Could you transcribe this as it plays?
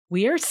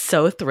We are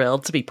so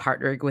thrilled to be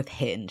partnering with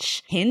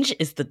Hinge. Hinge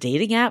is the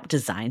dating app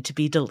designed to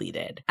be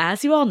deleted.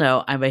 As you all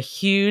know, I'm a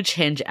huge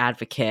Hinge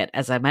advocate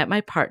as I met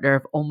my partner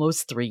of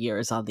almost 3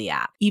 years on the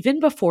app.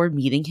 Even before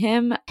meeting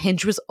him,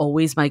 Hinge was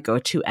always my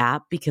go-to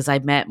app because I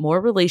met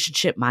more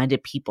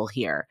relationship-minded people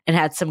here and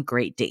had some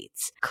great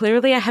dates.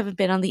 Clearly, I haven't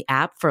been on the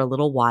app for a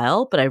little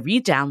while, but I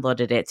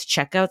re-downloaded it to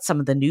check out some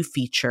of the new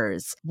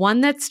features. One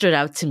that stood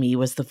out to me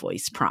was the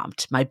voice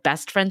prompt, my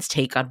best friend's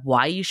take on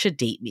why you should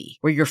date me,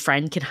 where your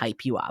friend can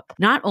hype you up.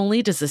 Not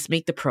only does this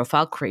make the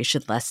profile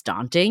creation less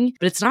daunting,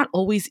 but it's not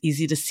always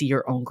easy to see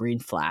your own green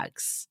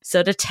flags.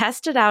 So to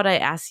test it out, I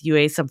asked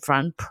Yue some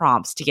fun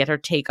prompts to get her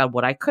take on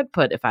what I could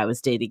put if I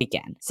was dating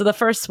again. So the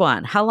first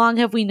one, how long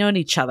have we known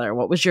each other?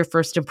 What was your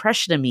first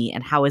impression of me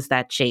and how has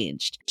that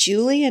changed?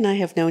 Julie and I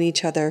have known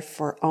each other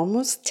for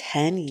almost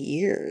 10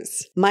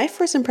 years. My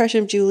first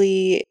impression of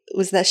Julie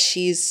was that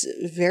she's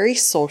very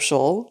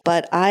social,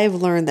 but I've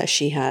learned that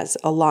she has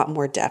a lot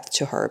more depth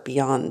to her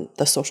beyond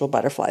the social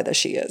butterfly that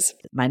she is.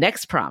 My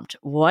next prompt,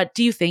 what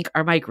do you think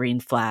are my green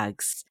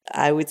flags?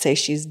 I would say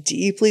she's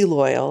deeply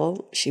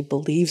loyal. She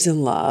believes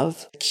in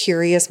love,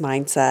 curious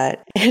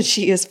mindset, and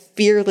she is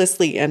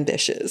fearlessly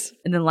ambitious.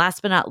 And then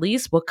last but not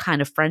least, what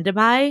kind of friend am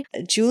I?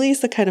 Julie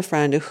is the kind of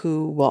friend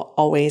who will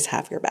always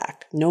have your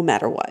back, no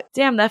matter what.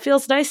 Damn, that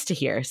feels nice to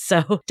hear.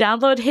 So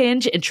download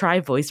Hinge and try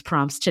voice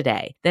prompts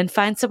today. Then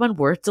find someone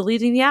worth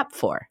deleting the app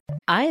for.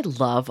 I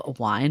love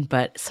wine,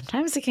 but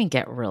sometimes it can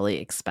get really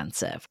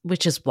expensive,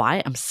 which is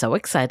why I'm so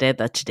excited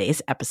that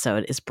today's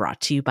episode is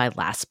brought to you by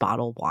Last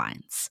Bottle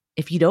Wines.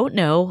 If you don't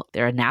know,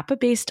 they're a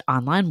Napa-based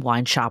online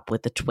wine shop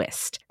with a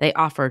twist. They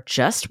offer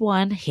just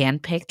one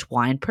hand-picked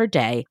wine per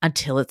day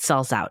until it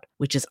sells out,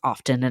 which is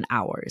often in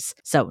hours.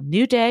 So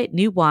new day,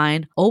 new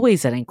wine,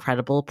 always at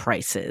incredible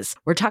prices.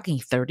 We're talking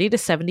 30 to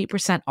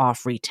 70%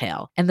 off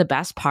retail. And the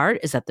best part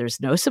is that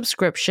there's no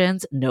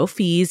subscriptions, no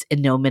fees,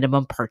 and no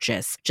minimum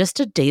purchase. Just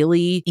a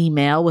daily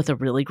email with a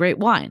really great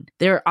wine.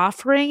 They're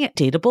offering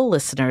Dateable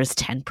listeners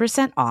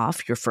 10%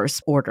 off your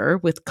first order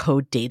with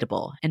code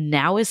Dateable. And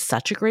now is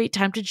such a great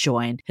time to join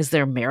as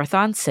their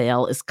marathon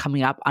sale is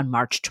coming up on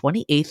March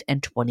 28th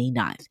and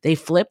 29th. They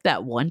flip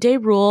that one-day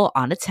rule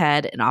on its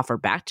head and offer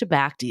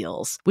back-to-back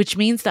deals, which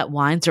means that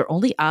wines are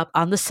only up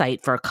on the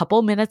site for a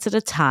couple minutes at a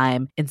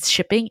time and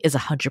shipping is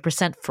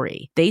 100%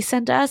 free. They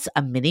sent us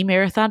a mini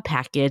marathon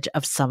package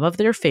of some of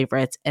their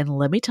favorites, and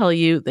let me tell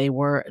you, they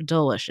were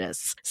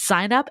delicious.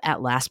 Sign up at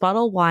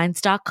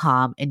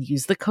lastbottlewines.com and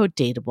use the code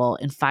Dateable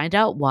and find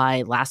out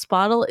why Last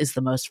Bottle is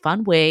the most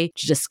fun way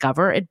to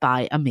discover and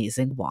buy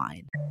amazing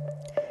wine.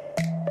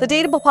 The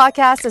Dateable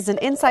podcast is an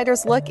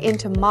insider's look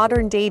into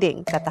modern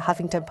dating that the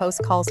Huffington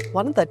Post calls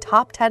one of the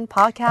top 10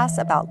 podcasts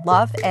about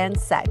love and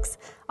sex.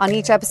 On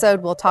each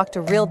episode, we'll talk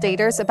to real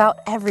daters about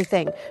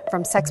everything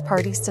from sex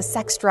parties to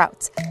sex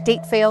droughts,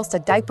 date fails to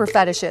diaper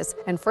fetishes,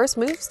 and first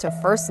moves to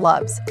first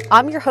loves.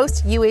 I'm your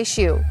host, Yue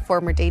Xu,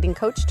 former dating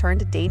coach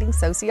turned dating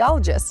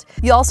sociologist.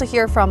 You'll also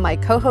hear from my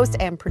co-host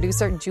and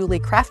producer, Julie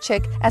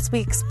Krafchick, as we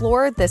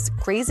explore this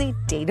crazy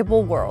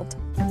dateable world.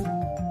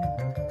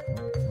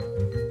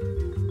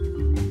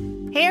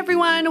 Hey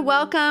everyone,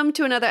 welcome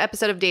to another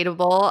episode of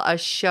Dateable, a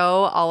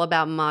show all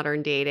about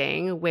modern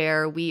dating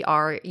where we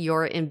are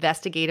your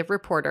investigative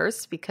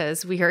reporters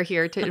because we are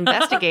here to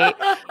investigate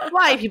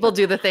why people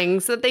do the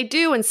things that they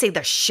do and say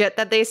the shit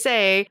that they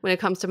say when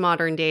it comes to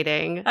modern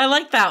dating. I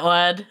like that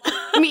one.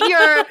 Meet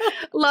your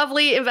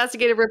lovely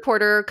investigative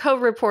reporter,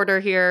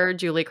 co-reporter here,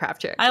 Julie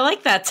Krafchick. I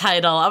like that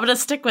title. I'm going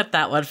to stick with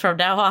that one from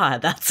now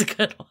on. That's a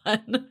good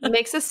one. It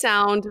makes us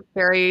sound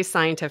very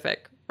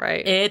scientific.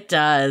 Right. It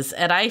does.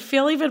 And I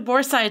feel even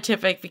more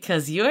scientific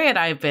because Yue and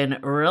I have been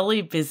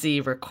really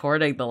busy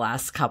recording the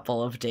last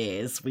couple of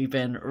days. We've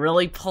been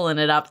really pulling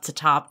it up to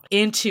top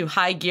into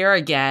high gear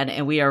again.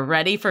 And we are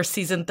ready for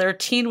season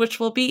 13, which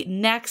will be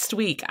next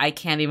week. I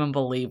can't even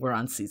believe we're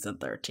on season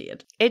 13.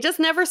 It just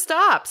never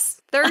stops.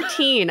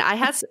 13. I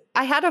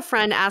had a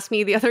friend ask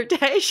me the other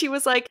day. She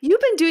was like,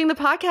 "You've been doing the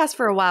podcast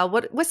for a while.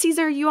 What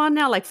season are you on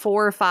now? Like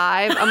 4 or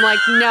 5?" I'm like,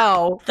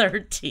 "No,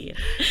 13. 13.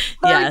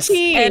 Yes.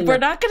 And we're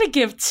not going to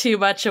give too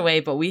much away,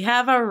 but we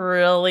have a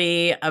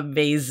really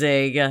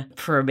amazing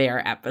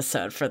premiere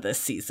episode for this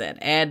season.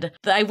 And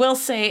I will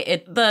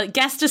say the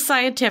guest is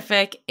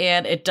scientific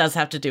and it does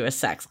have to do with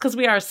sex because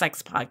we are a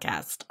sex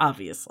podcast,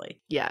 obviously.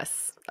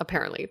 Yes.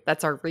 Apparently,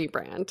 that's our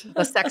rebrand,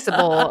 the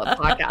Sexable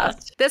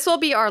podcast. This will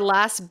be our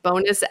last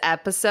bonus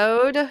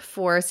episode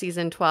for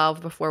season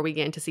 12 before we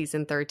get into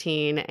season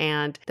 13.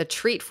 And the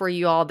treat for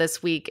you all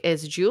this week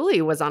is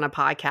Julie was on a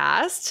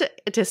podcast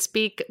to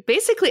speak.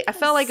 Basically, I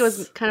felt like it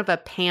was kind of a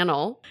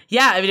panel.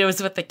 Yeah, I mean, it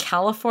was with the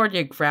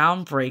California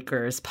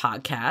Groundbreakers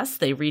podcast.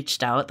 They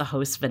reached out, the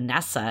host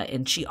Vanessa,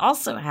 and she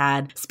also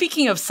had,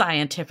 speaking of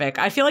scientific,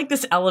 I feel like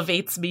this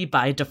elevates me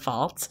by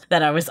default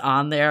that I was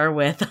on there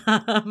with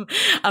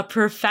a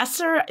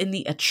professor in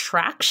the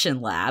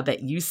attraction lab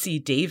at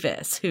UC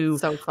Davis, who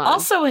So fun.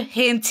 also,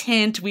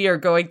 hint, we are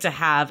going to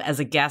have as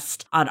a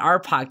guest on our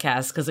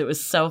podcast because it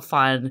was so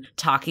fun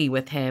talking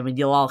with him, and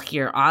you'll all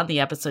hear on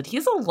the episode. He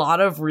has a lot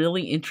of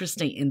really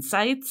interesting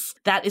insights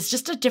that is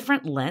just a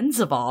different lens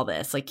of all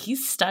this. Like, he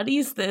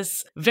studies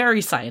this very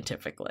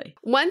scientifically.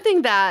 One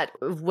thing that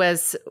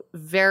was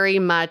very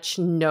much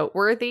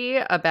noteworthy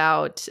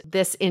about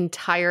this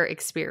entire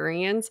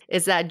experience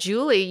is that,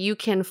 Julie, you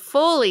can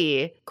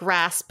fully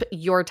grasp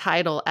your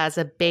title as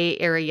a Bay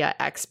Area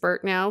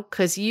expert now,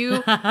 because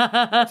you,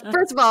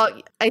 first of all,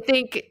 I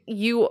think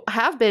you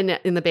have been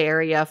in the Bay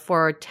Area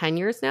for 10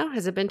 years now.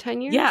 Has it been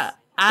 10 years? Yeah.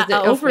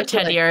 Over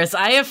 10 officially? years.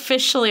 I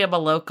officially am a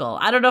local.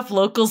 I don't know if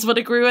locals would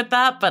agree with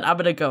that, but I'm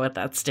going to go with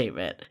that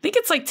statement. I think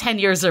it's like 10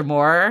 years or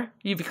more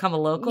you become a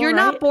local, You're right?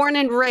 not born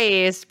and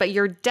raised, but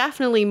you're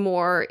definitely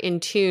more in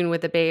tune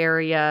with the Bay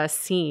Area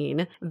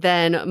scene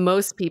than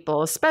most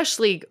people,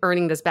 especially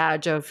earning this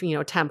badge of,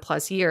 10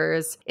 plus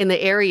years in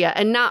the area.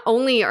 And not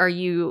only are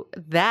you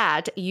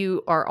that,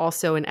 you are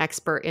also an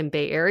expert in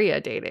Bay Area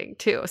dating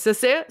too. So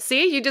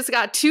see, you just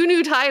got 2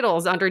 new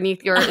titles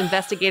underneath your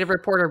investigative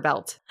reporter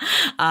belt.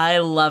 I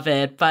love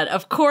it. But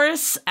of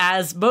course,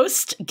 as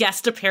most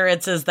guest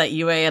appearances that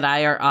UA and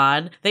I are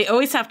on, they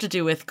always have to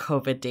do with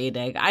COVID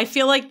dating. I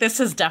feel like this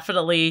has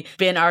definitely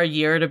been our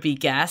year to be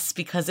guests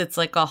because it's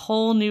like a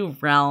whole new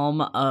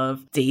realm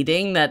of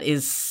dating that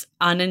is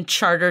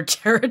uncharted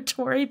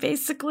territory,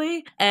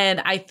 basically.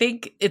 And I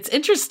think it's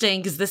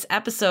interesting because this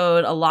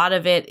episode, a lot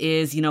of it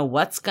is,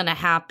 what's going to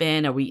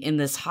happen? Are we in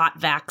this hot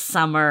vax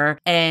summer?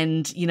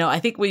 And, I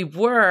think we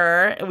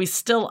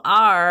still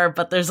are,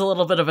 but there's a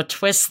little bit of a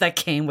twist that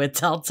came with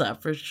Delta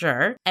for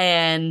sure.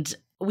 And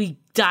we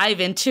dive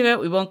into it.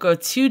 We won't go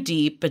too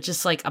deep, but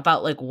just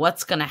about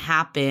what's going to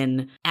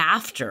happen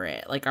after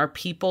it. Like, are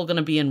people going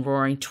to be in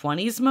Roaring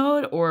 20s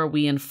mode, or are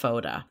we in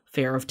FODA,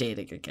 fear of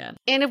dating again?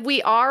 And if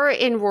we are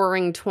in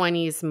Roaring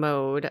 20s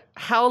mode,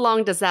 how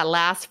long does that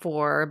last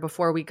for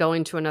before we go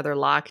into another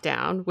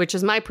lockdown, which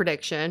is my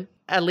prediction,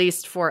 at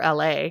least for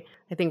LA.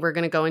 I think we're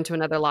going to go into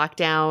another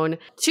lockdown.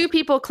 2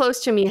 people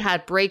close to me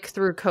had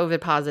breakthrough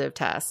COVID positive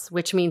tests,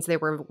 which means they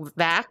were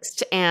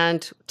vaxxed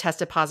and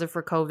tested positive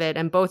for COVID.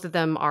 And both of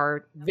them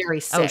are very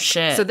sick. Oh,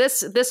 shit. So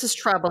this is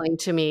troubling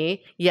to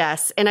me.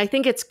 Yes. And I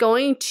think it's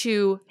going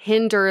to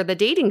hinder the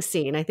dating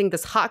scene. I think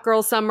this hot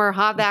girl summer,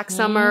 hot vax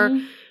summer,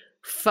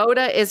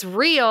 FODA is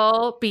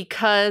real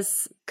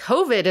because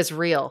COVID is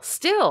real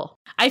still.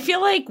 I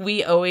feel like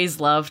we always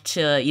love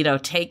to,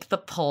 take the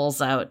pulse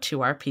out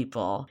to our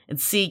people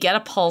and get a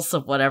pulse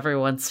of what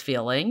everyone's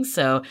feeling.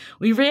 So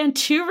we ran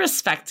 2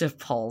 respective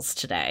polls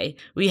today.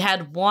 We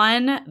had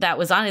one that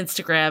was on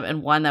Instagram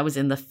and one that was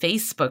in the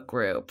Facebook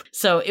group.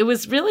 So it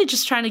was really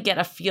just trying to get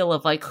a feel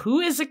of who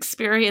is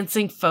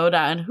experiencing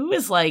FODA and who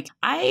is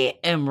I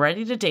am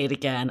ready to date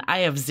again. I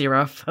have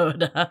 0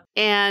 FODA.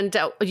 And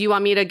you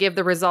want me to give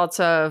the results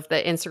of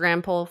the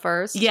Instagram poll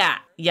first? Yeah.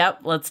 Yep.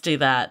 Let's do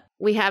that.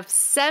 We have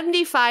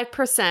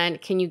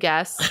 75%. Can you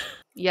guess?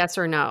 Yes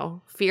or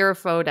no? Fear of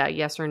FODA,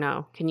 yes or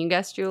no? Can you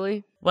guess,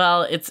 Julie?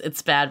 Well,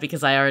 it's bad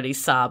because I already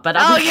saw, but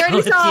you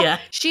already saw? Yeah.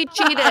 She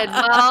cheated.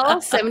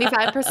 Well,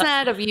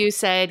 75% of you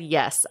said,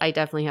 yes, I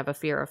definitely have a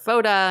fear of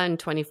FODA, and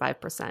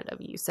 25% of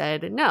you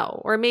said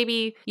no. Or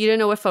maybe you didn't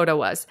know what FODA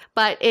was.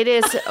 But it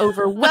is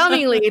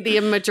overwhelmingly the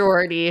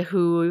majority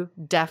who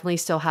definitely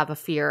still have a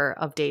fear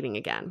of dating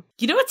again.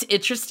 You know what's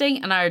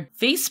interesting? In our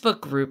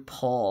Facebook group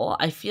poll,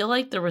 I feel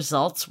like the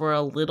results were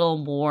a little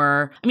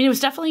more, it was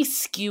definitely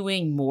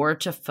skewing more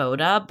to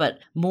FODA, but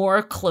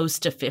more close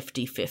to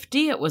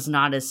 50-50. It was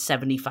not as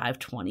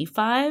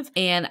 75-25.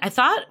 And I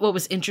thought what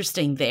was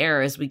interesting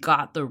there is we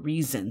got the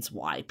reasons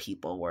why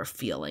people were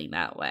feeling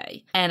that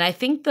way. And I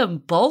think the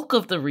bulk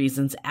of the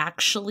reasons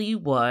actually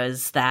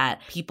was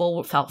that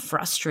people felt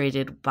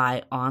frustrated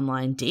by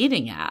online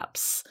dating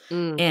apps.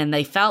 And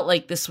they felt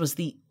like this was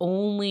the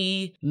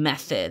only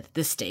method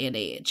this day and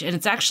age. And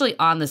it's actually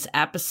on this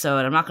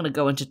episode, I'm not going to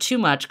go into too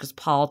much because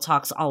Paul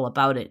talks all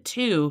about it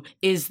too,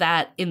 is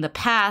that in the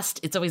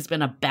past, it's always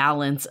been a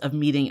balance of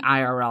meeting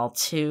IRL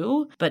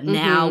too. But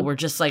now we're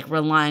just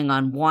relying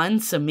on one.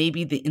 So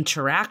maybe the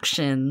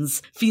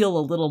interactions feel a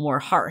little more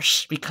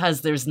harsh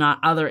because there's not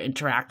other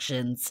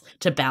interactions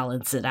to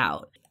balance it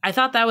out. I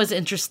thought that was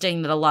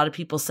interesting that a lot of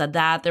people said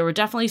that. There were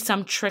definitely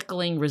some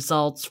trickling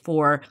results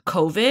for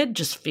COVID,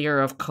 just fear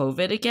of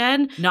COVID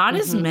again. Not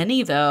as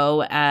many,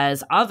 though,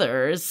 as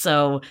others.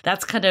 So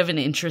that's kind of an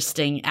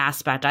interesting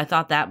aspect. I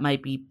thought that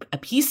might be a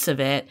piece of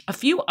it. A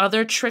few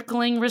other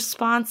trickling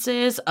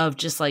responses of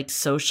just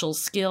social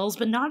skills,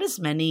 but not as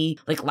many,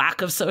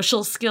 lack of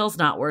social skills,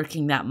 not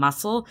working that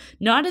muscle.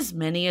 Not as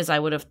many as I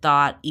would have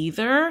thought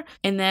either.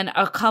 And then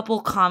a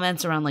couple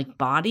comments around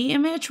body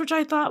image, which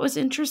I thought was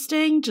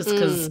interesting just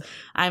because because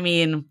I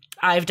mean,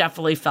 I've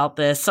definitely felt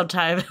this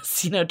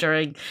sometimes,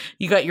 during,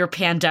 you got your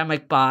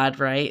pandemic bod,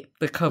 right?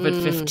 The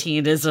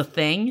COVID-15 is a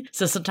thing.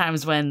 So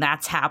sometimes when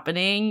that's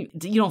happening,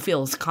 you don't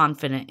feel as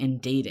confident in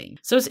dating.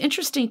 So it's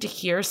interesting to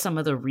hear some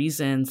of the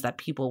reasons that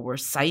people were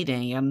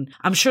citing. And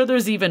I'm sure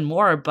there's even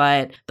more,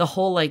 but the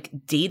whole like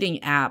dating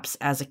apps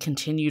as a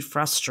continued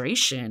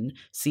frustration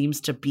seems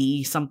to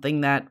be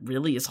something that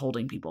really is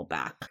holding people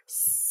back.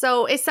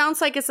 So it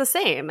sounds like it's the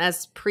same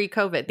as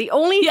pre-COVID. The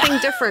only thing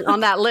different on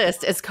that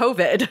list is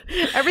COVID.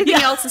 Everything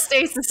else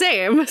stays the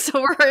same.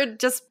 So we're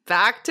just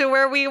back to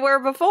where we were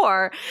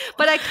before.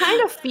 But I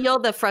kind of feel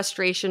the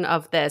frustration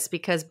of this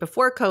because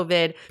before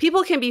COVID,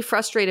 people can be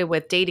frustrated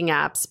with dating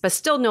apps, but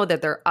still know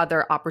that there are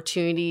other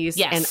opportunities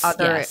and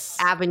other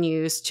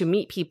avenues to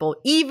meet people.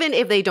 Even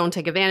if they don't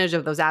take advantage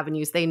of those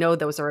avenues, they know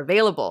those are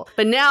available.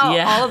 But now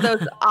all of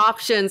those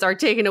options are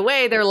taken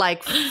away. They're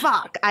like,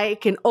 fuck, I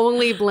can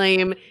only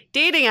blame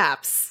dating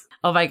apps.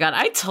 Oh my God,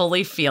 I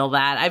totally feel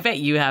that. I bet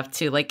you have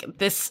too. Like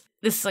this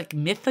like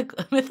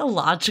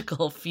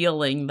mythological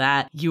feeling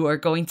that you are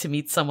going to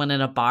meet someone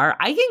in a bar.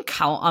 I can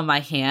count on my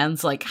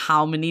hands like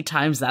how many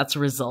times that's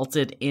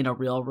resulted in a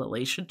real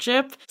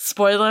relationship.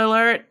 Spoiler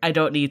alert, I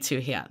don't need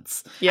two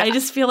hands. I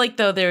just feel like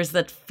though there's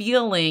that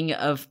feeling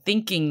of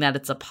thinking that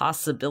it's a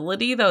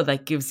possibility though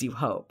that gives you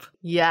hope.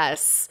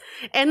 Yes.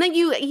 And then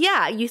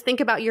you think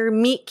about your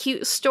meet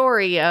cute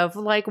story of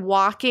like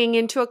walking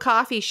into a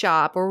coffee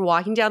shop or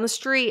walking down the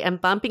street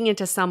and bumping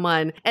into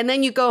someone. And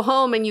then you go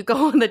home and you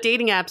go on the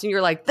dating apps and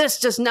you're like, this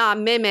does not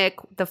mimic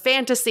the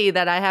fantasy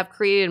that I have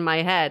created in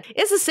my head.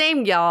 It's the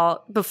same,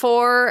 y'all,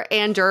 before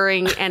and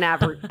during and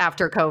after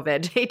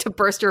COVID. Hate to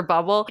burst your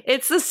bubble.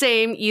 It's the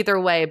same either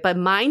way. But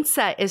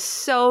mindset is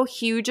so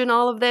huge in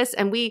all of this.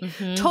 And we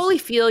totally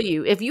feel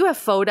you. If you have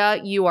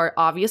FODA, you are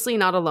obviously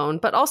not alone.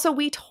 But also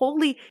we totally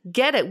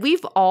get it.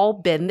 We've all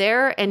been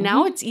there. And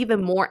now it's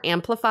even more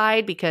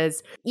amplified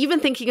because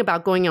even thinking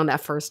about going on that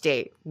first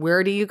date,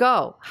 where do you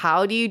go?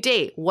 How do you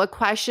date? What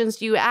questions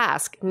do you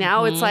ask?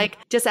 Now it's like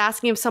just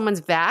asking if someone's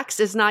vaxxed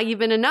is not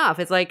even enough.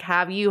 It's like,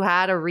 have you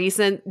had a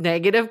recent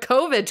negative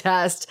COVID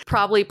test?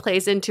 Probably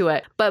plays into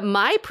it. But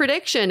my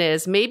prediction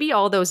is maybe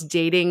all those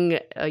dating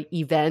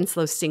events,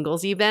 those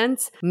singles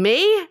events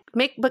may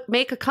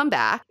make a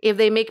comeback if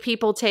they make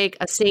people take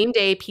a same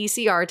day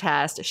PCR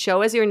test,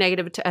 show us your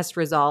negative test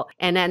result,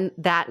 and then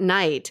that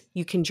night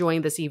you can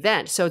join this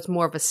event. So it's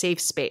more of a safe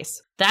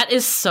space. That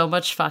is so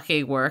much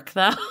fucking work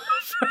though.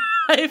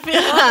 I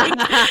feel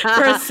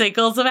like for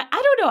singles event.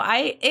 I don't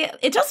know.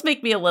 It does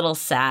make me a little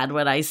sad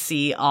when I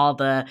see all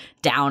the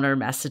downer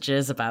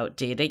messages about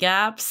dating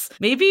apps.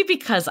 Maybe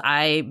because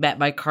I met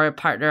my current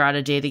partner on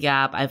a dating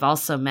app. I've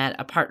also met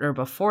a partner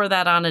before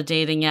that on a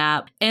dating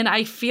app. And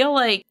I feel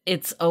like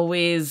it's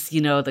always,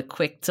 the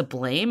quick to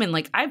blame. And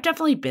like, I've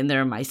definitely been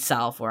there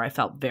myself where I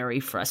felt very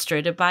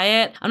frustrated by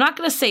it. I'm not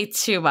going to say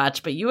too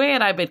much, but Yue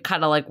and I have been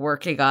kind of like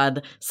working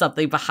on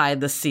something behind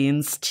the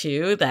scenes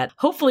too that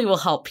hopefully will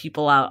help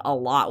people out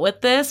a lot with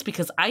this,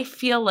 because I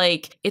feel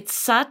like it's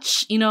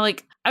such,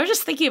 I was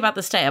just thinking about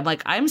this day. I'm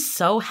like, I'm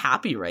so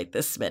happy right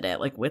this minute,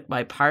 like with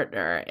my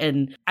partner.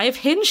 And I have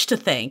Hinge to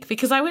thank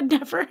because I would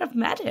never have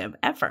met him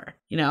ever,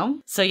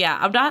 So yeah,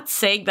 I'm not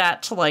saying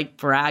that to like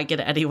brag in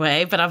any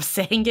way, but I'm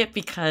saying it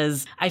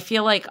because I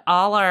feel like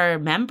all our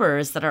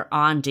members that are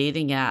on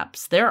dating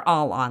apps, they're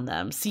all on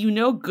them.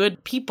 So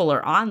good people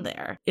are on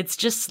there. It's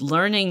just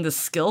learning the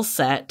skill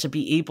set to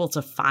be able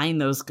to find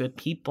those good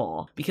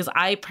people, because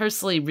I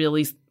personally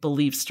really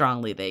believe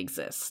strongly they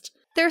exist.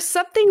 There's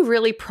something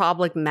really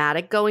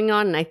problematic going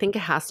on, and I think it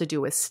has to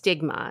do with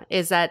stigma,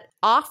 is that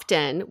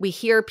often we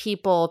hear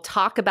people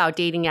talk about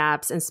dating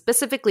apps and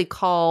specifically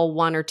call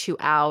one or two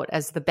out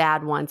as the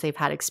bad ones they've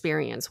had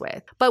experience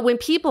with. But when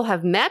people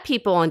have met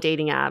people on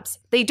dating apps,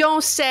 they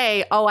don't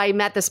say, oh, I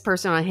met this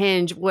person on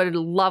Hinge. What a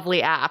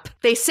lovely app.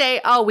 They say,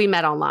 oh, we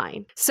met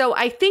online. So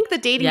I think the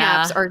dating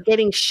apps are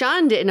getting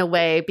shunned in a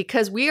way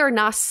because we are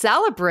not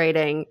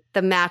celebrating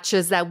the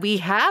matches that we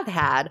have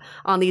had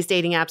on these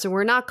dating apps, and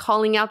we're not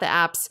calling out the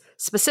apps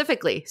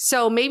specifically.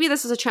 So maybe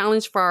this is a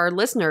challenge for our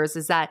listeners,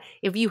 is that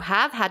if you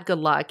have had good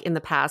luck in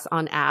the past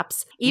on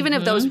apps, even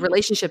if those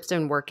relationships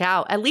didn't work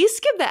out, at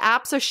least give the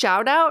apps a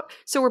shout out.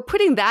 So we're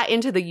putting that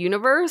into the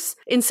universe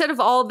instead of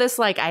all this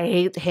like, I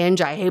hate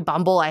Hinge, I hate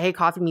Bumble, I hate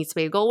Coffee Meets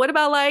Bagel. What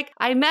about like,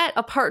 I met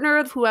a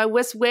partner who I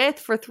was with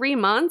for 3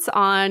 months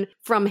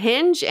from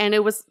Hinge, and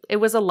it was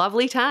a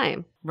lovely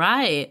time.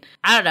 Right.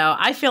 I don't know.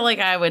 I feel like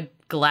I would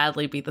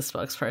gladly be the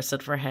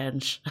spokesperson for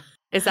Hinge.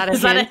 Is that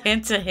a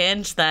hint to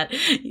Hinge that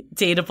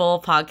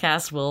Dateable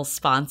podcast will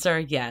sponsor?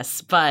 Yes.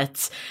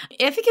 But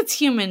I think it's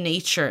human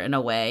nature in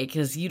a way,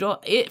 because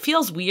it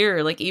feels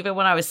weird. Like even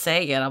when I was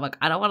saying it, I'm like,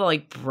 I don't want to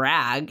like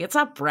brag. It's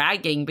not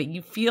bragging, but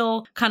you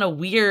feel kind of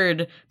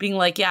weird being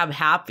like, yeah, I'm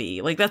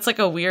happy. Like that's like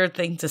a weird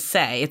thing to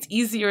say. It's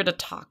easier to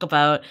talk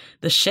about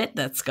the shit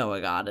that's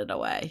going on in a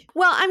way.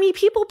 Well, I mean,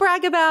 people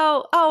brag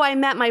about, oh, I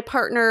met my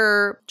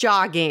partner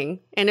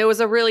jogging and it was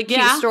a really cute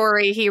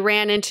story. He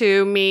ran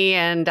into me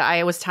and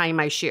I was tying my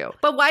my shoe.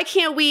 But why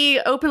can't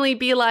we openly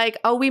be like,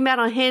 oh, we met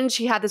on Hinge.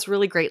 He had this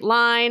really great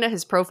line.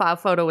 His profile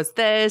photo was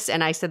this.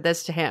 And I said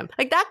this to him.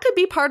 Like that could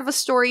be part of a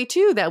story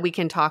too that we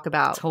can talk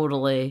about.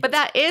 Totally. But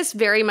that is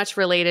very much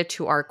related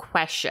to our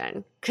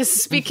question. Because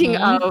speaking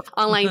of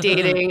online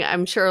dating,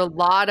 I'm sure a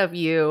lot of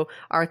you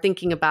are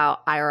thinking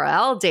about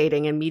IRL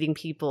dating and meeting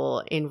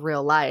people in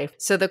real life.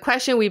 So the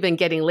question we've been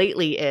getting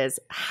lately is,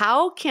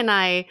 how can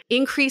I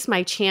increase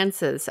my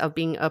chances of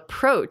being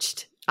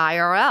approached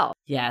IRL?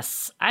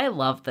 Yes, I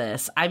love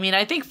this. I mean,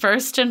 I think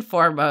first and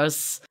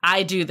foremost,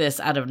 I do this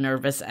out of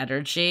nervous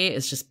energy,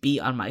 is just be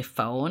on my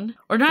phone.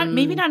 Or not,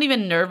 maybe not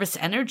even nervous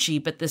energy,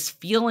 but this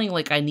feeling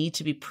like I need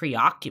to be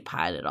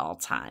preoccupied at all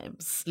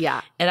times.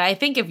 Yeah. And I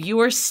think if you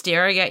are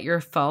staring at your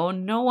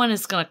phone, no one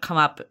is going to come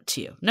up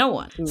to you. No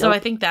one. Nope. So I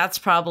think that's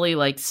probably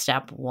like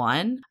step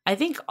one. I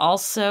think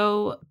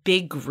also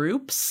big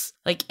groups,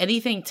 like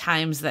anything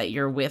times that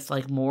you're with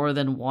like more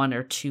than one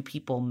or two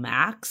people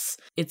max,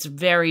 it's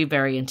very,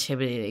 very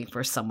intimidating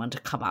for someone to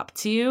come up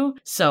to you.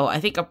 So I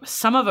think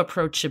some of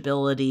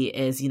approachability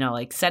is,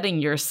 like setting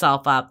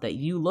yourself up that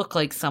you look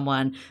like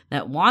someone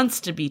that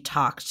wants to be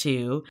talked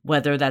to,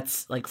 whether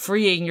that's like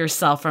freeing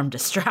yourself from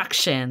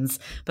distractions,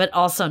 but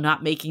also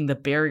not making the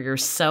barrier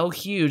so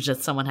huge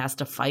that someone has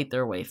to fight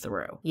their way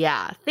through.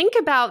 Yeah. Think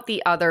about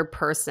the other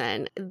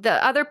person.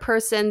 The other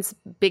person's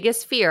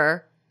biggest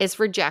fear is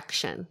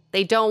rejection.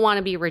 They don't want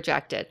to be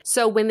rejected.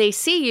 So when they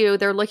see you,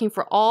 they're looking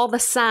for all the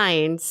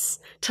signs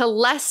to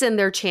lessen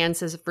their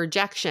chances of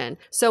rejection.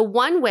 So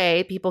one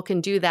way people can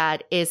do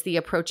that is the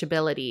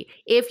approachability.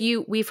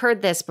 We've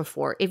heard this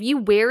before, if you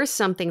wear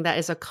something that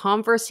is a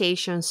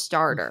conversation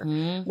starter,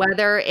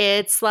 whether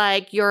it's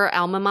like your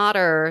alma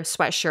mater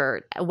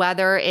sweatshirt,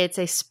 whether it's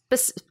a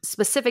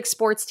specific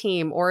sports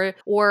team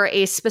or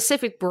a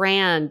specific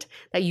brand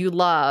that you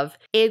love,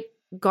 it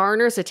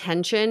garners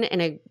attention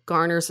and it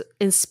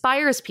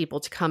inspires people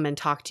to come and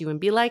talk to you and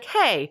be like,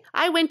 hey,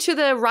 I went to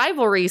the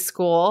rivalry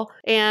school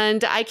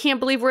and I can't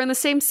believe we're in the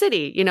same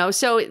city,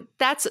 So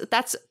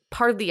that's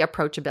part of the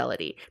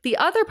approachability. The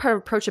other part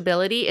of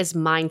approachability is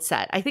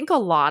mindset. I think a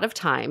lot of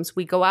times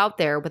we go out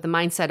there with the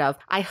mindset of,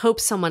 I hope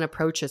someone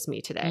approaches me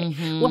today.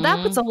 Well,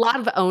 that puts a lot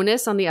of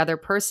onus on the other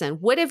person.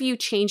 What if you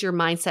change your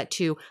mindset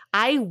to,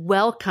 I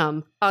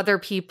welcome other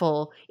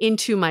people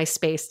into my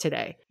space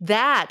today?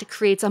 That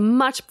creates a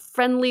much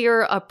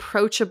friendlier,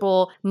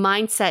 approachable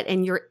mindset,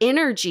 and your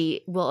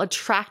energy will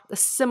attract a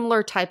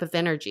similar type of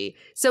energy.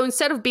 So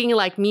instead of being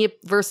like me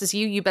versus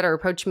you better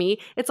approach me,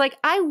 it's like,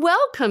 I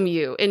welcome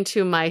you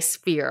into my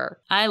sphere.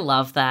 I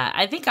love that.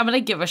 I think I'm going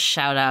to give a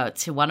shout out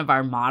to one of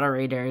our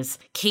moderators,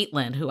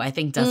 Caitlin, who I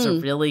think does a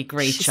really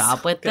great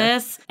job with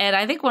this. And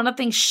I think one of the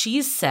things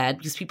she's said,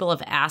 because people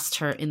have asked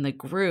her in the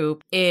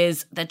group,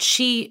 is that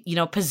she,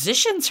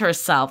 positions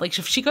herself. Like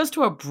if she goes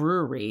to a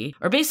brewery,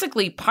 or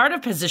basically part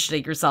of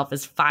positioning yourself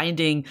is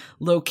finding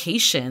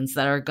locations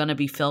that are going to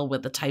be filled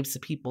with the types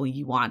of people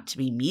you want to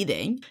be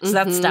meeting. So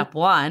that's step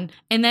one.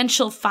 And then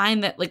she'll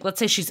find that, like, let's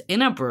say she's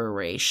in a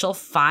brewery, she'll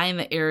find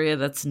the area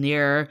that's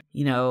near,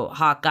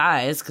 hot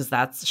guys,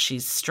 because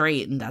she's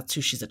straight and that's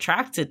who she's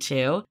attracted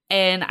to.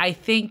 And I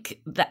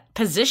think that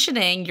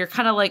positioning, you're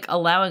kind of like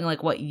allowing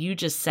like what you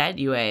just said,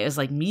 Yue, is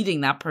like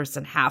meeting that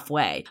person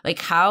halfway. Like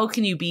how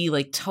can you be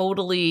like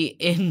totally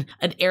in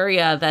an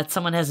area that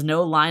someone has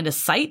no line of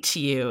sight to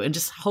you and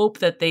just hope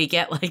that they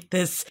get like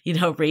this,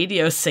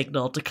 radio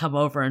signal to come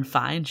over and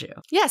find you?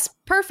 Yes,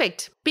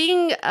 perfect.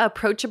 Being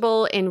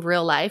approachable in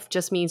real life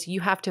just means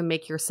you have to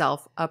make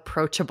yourself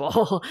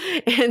approachable.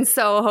 And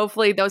so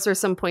hopefully those are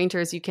some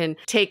pointers you can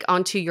take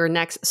onto your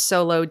next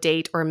solo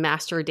date or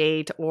master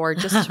date or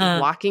just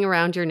walking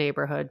around your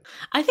neighborhood.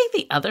 I think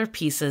the other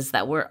piece is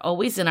that we're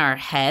always in our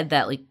head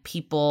that like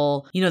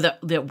people,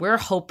 that we're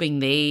hoping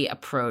they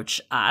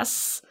approach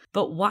us.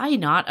 But why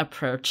not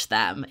approach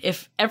them?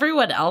 If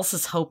everyone else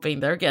is hoping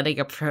they're getting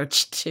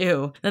approached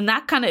too, then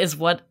that kind of is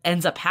what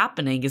ends up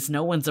happening, is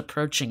no one's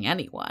approaching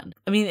anyone.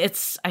 I mean,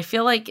 I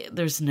feel like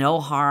there's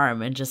no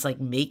harm in just like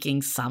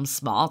making some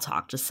small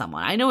talk to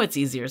someone. I know it's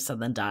easier said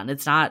than done.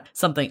 It's not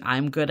something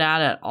I'm good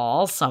at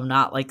all. So I'm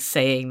not like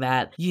saying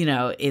that,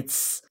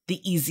 it's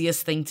the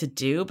easiest thing to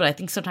do, but I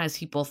think sometimes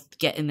people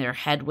get in their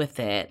head with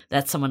it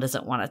that someone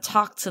doesn't want to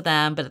talk to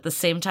them, but at the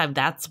same time,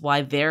 that's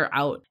why they're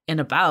out and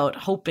about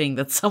hoping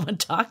that someone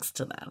talks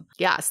to them.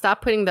 Yeah,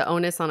 stop putting the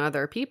onus on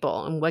other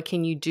people. And what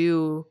can you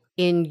do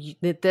in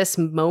this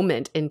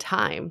moment in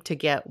time to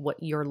get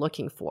what you're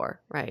looking for,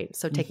 right?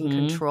 So taking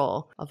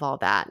control of all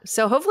that.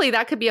 So hopefully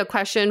that could be a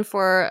question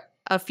for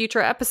a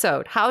future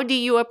episode. How do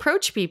you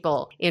approach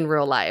people in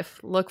real life?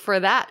 Look for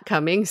that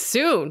coming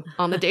soon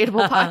on the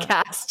Dateable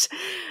podcast.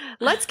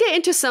 Let's get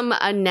into some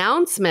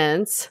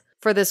announcements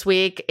for this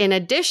week. In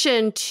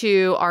addition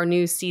to our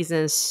new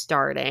season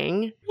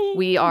starting,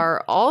 we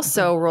are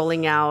also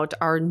rolling out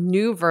our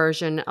new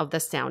version of the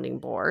sounding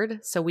board.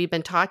 So we've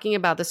been talking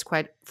about this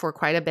for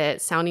quite a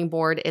bit. Sounding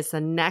board is the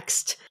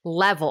next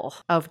level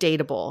of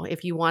Dateable.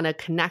 If you want to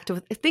connect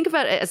with, think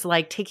about it as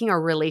like taking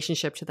our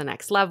relationship to the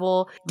next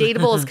level.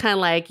 Dateable is kind of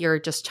like you're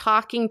just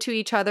talking to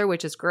each other,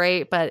 which is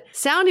great. But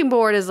sounding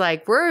board is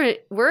like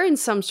we're in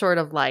some sort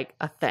of like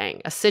a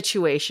thing, a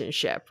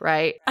situationship,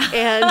 right?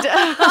 And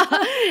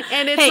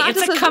and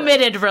it's a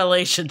committed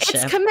relationship.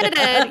 It's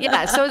committed,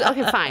 yeah. So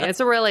okay, fine. It's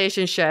a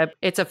relationship.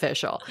 It's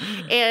official.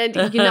 And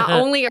not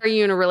only are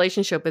you in a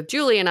relationship with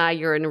Julie and I,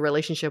 you're in a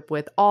relationship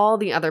with all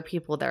the other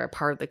people that are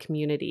part of the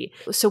community.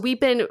 So we've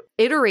been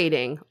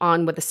iterating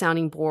on what the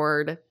sounding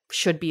board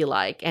should be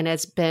like. And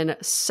it's been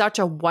such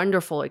a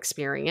wonderful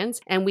experience.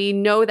 And we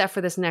know that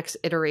for this next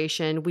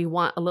iteration, we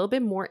want a little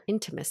bit more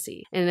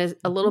intimacy and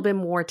a little bit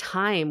more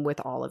time with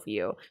all of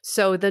you.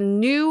 So the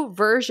new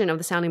version of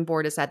the sounding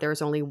board is that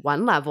there's only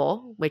one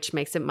level, which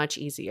makes it much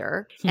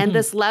easier. And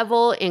this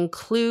level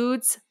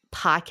includes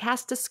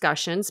podcast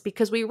discussions,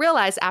 because we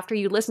realize after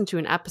you listen to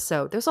an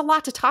episode, there's a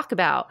lot to talk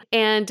about.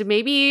 And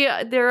maybe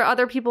there are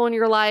other people in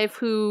your life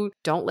who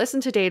don't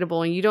listen to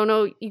Dateable and you don't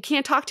know, you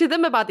can't talk to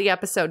them about the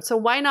episode. So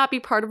why not be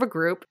part of a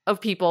group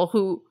of people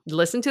who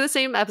listen to the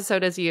same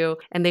episode as you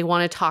and they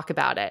want to talk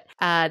about it?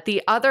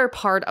 The other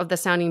part of the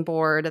sounding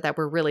board that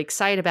we're really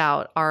excited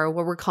about are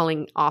what we're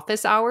calling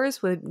office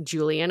hours with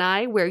Julie and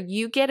I, where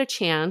you get a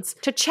chance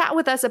to chat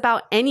with us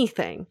about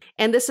anything.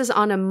 And this is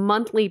on a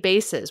monthly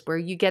basis where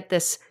you get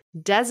this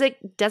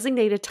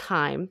designated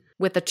time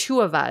with the two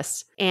of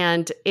us,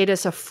 and it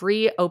is a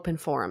free open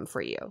forum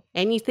for you.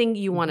 Anything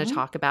you want to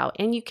talk about.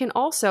 And you can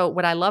also,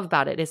 what I love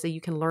about it is that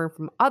you can learn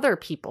from other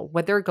people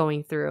what they're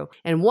going through.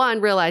 And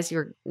one, realize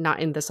you're not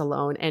in this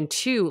alone. And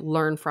two,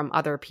 learn from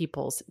other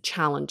people's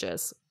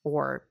challenges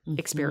or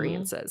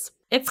experiences.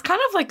 It's kind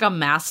of like a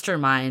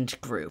mastermind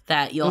group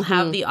that you'll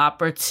have the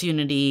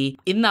opportunity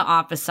in the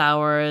office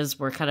hours.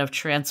 We're kind of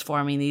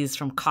transforming these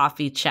from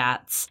coffee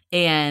chats,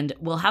 and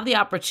we'll have the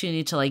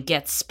opportunity to like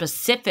get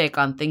specific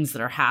on things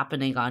that are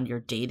happening on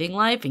your dating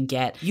life and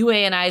get UA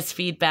and I's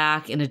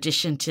feedback in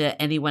addition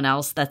to anyone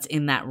else that's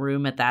in that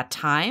room at that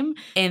time.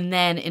 And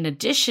then in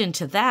addition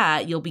to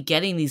that, you'll be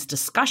getting these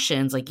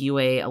discussions like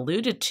UA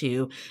alluded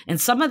to, and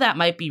some of that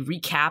might be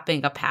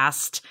recapping a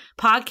past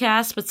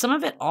podcast, but some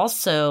of it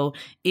also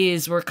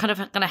is we're kind of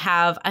going to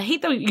have, I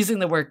hate using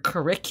the word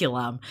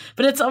curriculum,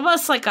 but it's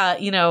almost like a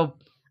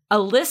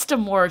list of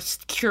more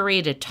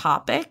curated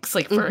topics.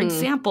 Like, for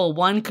example,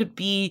 one could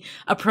be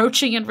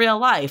approaching in real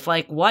life.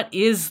 Like, what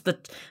is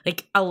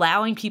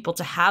allowing people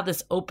to have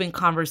this open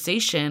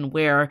conversation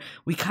where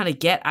we kind of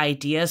get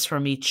ideas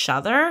from each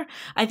other.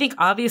 I think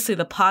obviously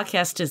the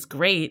podcast is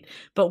great,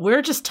 but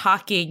we're just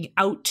talking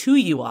out to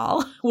you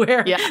all,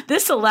 where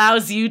this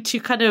allows you to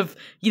kind of,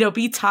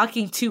 be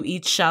talking to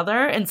each other.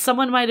 And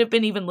someone might have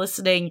been even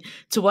listening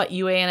to what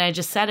UA and I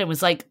just said and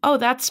was like, oh,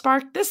 that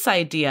sparked this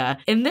idea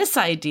and this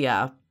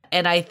idea.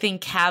 And I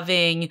think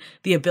having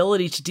the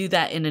ability to do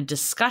that in a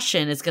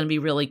discussion is going to be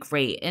really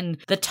great. And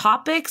the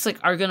topics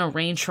are going to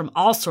range from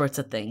all sorts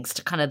of things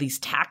to kind of these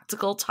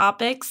tactical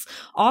topics,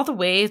 all the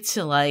way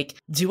to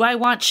do I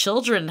want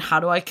children?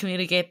 How do I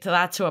communicate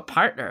that to a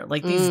partner?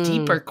 These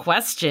deeper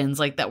questions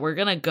that we're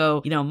going to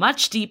go,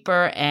 much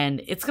deeper,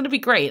 and it's going to be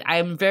great.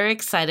 I'm very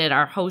excited.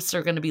 Our hosts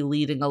are going to be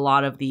leading a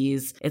lot of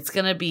these. It's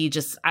going to be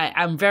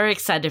I'm very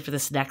excited for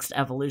this next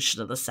evolution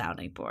of the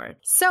sounding board.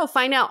 So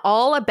find out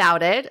all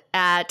about it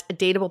at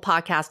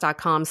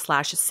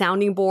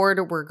dateablepodcast.com/sounding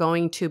board. We're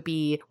going to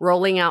be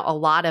rolling out a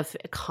lot of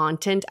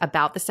content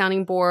about the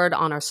sounding board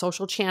on our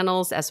social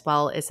channels, as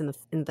well as in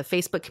the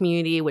Facebook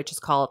community, which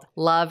is called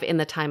Love in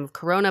the Time of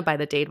Corona by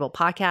the Dateable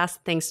Podcast.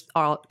 Thanks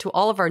to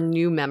all of our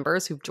new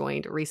members who've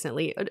joined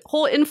recently. A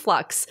whole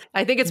influx.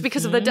 I think it's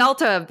because of the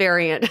Delta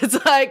variant.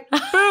 It's like,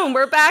 boom,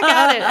 we're back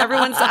at it.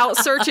 Everyone's out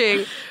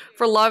searching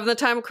for Love in the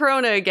Time of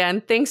Corona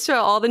again. Thanks to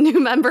all the new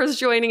members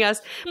joining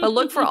us. But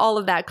look for all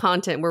of that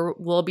content.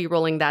 We'll be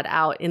rolling that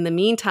out. In the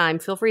meantime,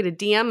 feel free to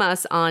DM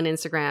us on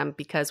Instagram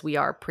because we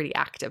are pretty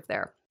active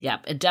there.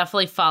 Yep, and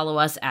definitely follow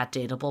us at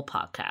Dateable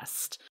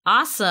Podcast.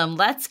 Awesome.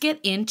 Let's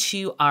get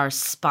into our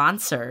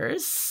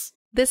sponsors.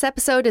 This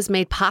episode is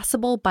made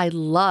possible by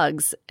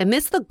Lugz.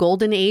 Amidst the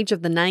golden age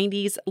of the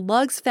 90s,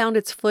 Lugz found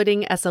its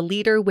footing as a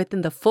leader within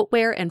the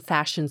footwear and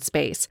fashion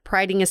space.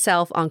 Priding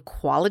itself on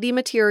quality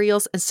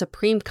materials and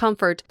supreme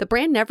comfort, the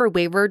brand never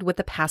wavered with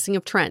the passing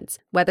of trends.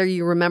 Whether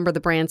you remember the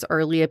brand's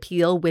early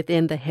appeal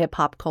within the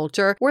hip-hop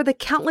culture or the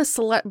countless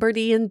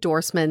celebrity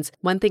endorsements,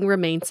 one thing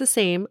remains the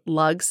same: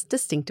 Lugz's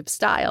distinctive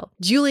style.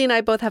 Julie and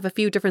I both have a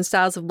few different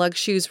styles of Lugz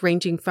shoes,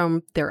 ranging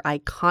from their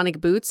iconic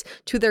boots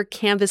to their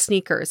canvas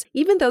sneakers.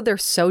 Even though their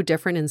so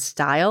different in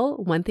style,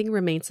 one thing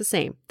remains the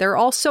same. They're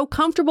all so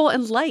comfortable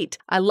and light.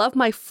 I love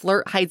my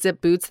flirt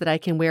high-zip boots that I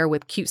can wear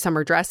with cute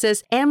summer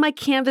dresses, and my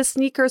canvas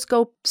sneakers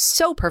go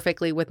so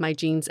perfectly with my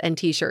jeans and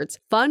t-shirts.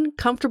 Fun,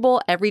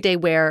 comfortable, everyday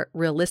wear,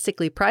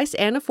 realistically priced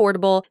and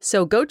affordable.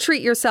 So go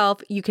treat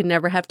yourself. You can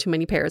never have too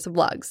many pairs of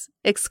lugs.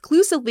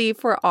 Exclusively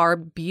for our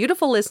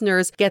beautiful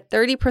listeners, get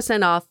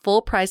 30% off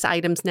full price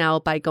items now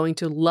by going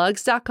to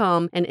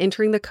lugs.com and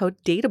entering the code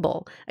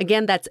DATEABLE.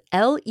 Again, that's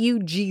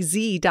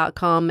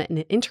LUGZ.com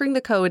and entering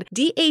the code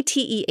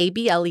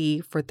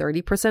DATEABLE for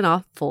 30%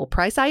 off full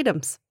price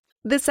items.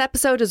 This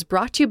episode is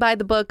brought to you by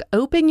the book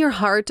Open Your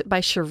Heart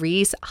by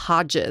Cherise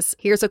Hodges.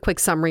 Here's a quick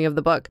summary of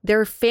the book.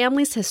 Their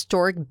family's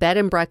historic bed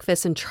and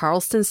breakfast in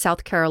Charleston,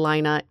 South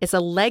Carolina is a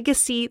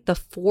legacy the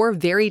four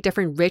very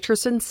different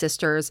Richardson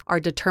sisters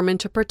are determined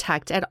to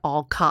protect at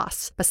all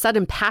costs. But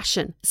sudden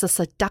passion is a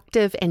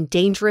seductive and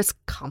dangerous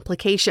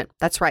complication.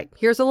 That's right.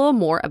 Here's a little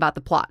more about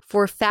the plot.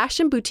 For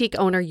fashion boutique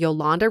owner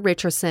Yolanda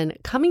Richardson,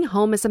 coming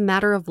home is a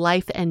matter of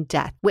life and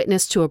death.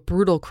 Witness to a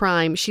brutal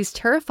crime, she's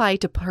terrified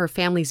to put her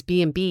family's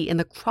B&B in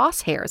the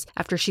crosshairs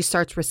after she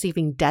starts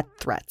receiving death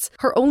threats.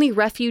 Her only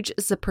refuge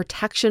is the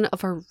protection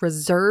of her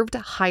reserved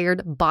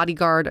hired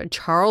bodyguard,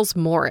 Charles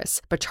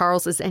Morris. But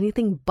Charles is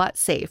anything but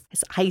safe.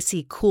 His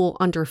icy cool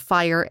under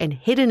fire and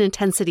hidden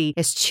intensity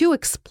is too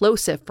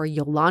explosive for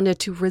Yolanda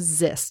to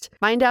resist.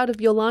 Find out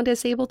if Yolanda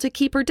is able to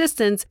keep her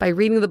distance by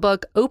reading the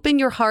book Open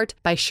Your Heart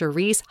by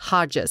Cherise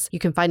Hodges. You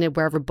can find it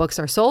wherever books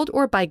are sold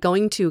or by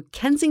going to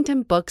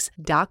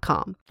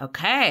kensingtonbooks.com.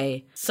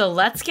 Okay, so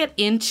let's get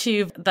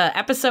into the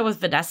episode with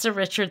Vanessa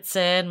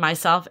Richardson,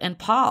 myself, and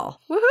Paul.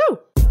 Woohoo!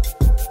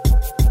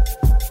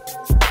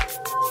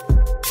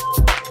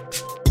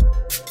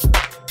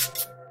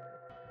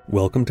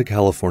 Welcome to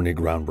California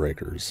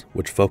Groundbreakers,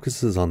 which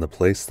focuses on the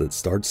place that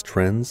starts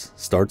trends,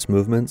 starts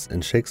movements,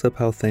 and shakes up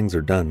how things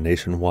are done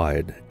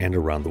nationwide and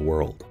around the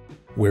world.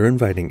 We're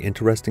inviting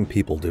interesting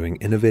people doing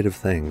innovative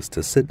things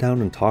to sit down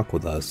and talk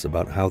with us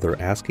about how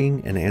they're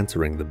asking and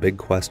answering the big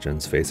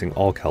questions facing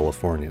all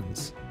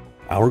Californians.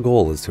 Our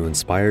goal is to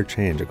inspire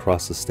change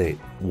across the state,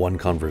 one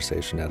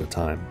conversation at a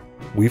time.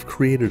 We've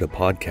created a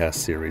podcast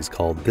series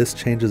called This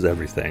Changes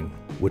Everything,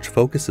 which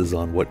focuses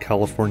on what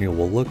California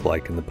will look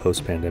like in the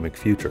post-pandemic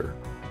future.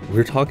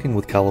 We're talking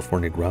with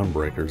California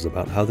groundbreakers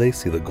about how they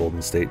see the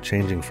Golden State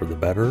changing for the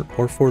better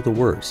or for the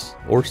worse,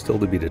 or still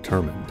to be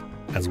determined,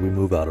 as we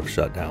move out of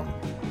shutdown.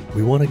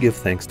 We want to give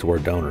thanks to our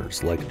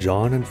donors like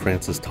John and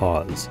Francis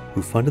Tawes,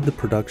 who funded the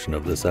production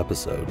of this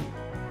episode.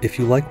 If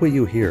you like what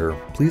you hear,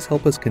 please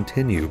help us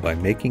continue by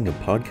making a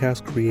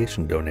podcast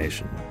creation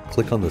donation.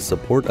 Click on the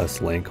Support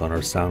Us link on our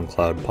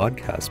SoundCloud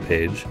podcast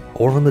page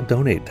or on the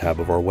Donate tab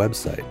of our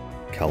website,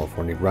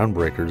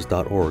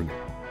 californiagroundbreakers.org.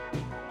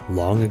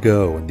 Long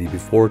ago in the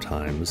before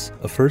times,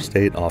 a first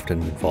date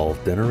often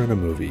involved dinner and a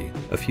movie,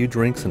 a few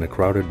drinks in a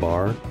crowded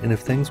bar, and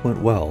if things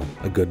went well,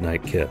 a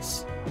goodnight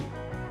kiss.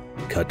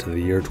 Cut to the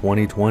year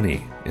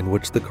 2020, in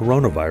which the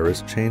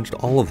coronavirus changed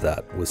all of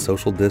that with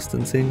social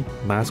distancing,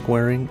 mask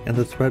wearing, and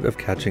the threat of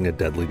catching a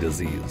deadly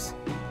disease.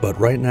 But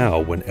right now,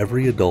 when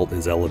every adult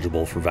is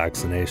eligible for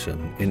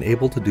vaccination and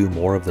able to do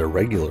more of their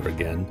regular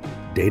again,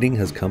 dating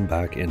has come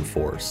back in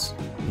force.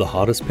 The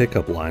hottest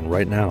pickup line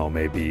right now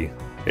may be,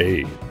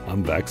 "Hey,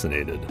 I'm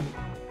vaccinated."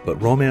 But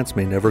romance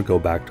may never go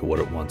back to what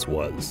it once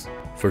was.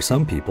 For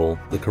some people,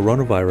 the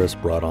coronavirus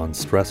brought on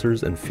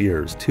stressors and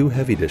fears too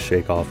heavy to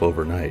shake off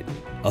overnight.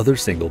 Other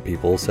single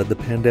people said the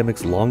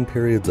pandemic's long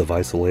periods of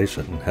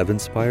isolation have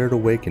inspired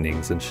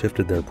awakenings and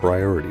shifted their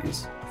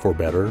priorities, for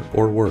better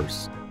or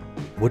worse.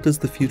 What does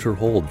the future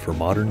hold for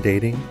modern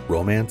dating,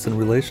 romance, and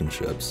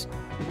relationships?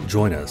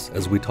 Join us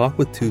as we talk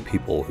with two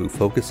people who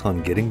focus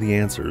on getting the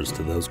answers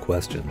to those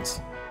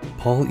questions.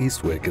 Paul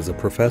Eastwick is a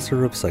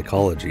professor of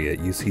psychology at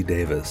UC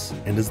Davis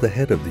and is the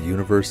head of the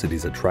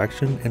university's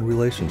Attraction and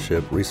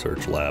Relationship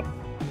Research Lab.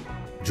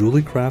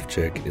 Julie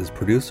Krafchick is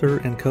producer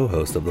and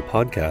co-host of the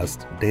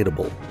podcast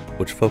Dateable,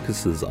 which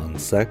focuses on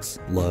sex,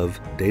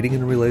 love, dating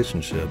and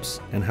relationships,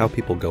 and how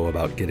people go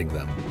about getting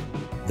them.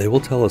 They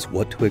will tell us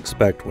what to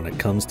expect when it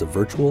comes to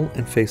virtual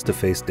and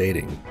face-to-face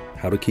dating,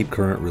 how to keep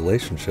current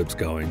relationships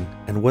going,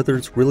 and whether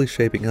it's really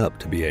shaping up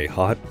to be a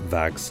hot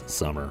vax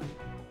summer.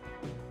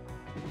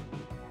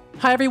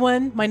 Hi,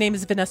 everyone. My name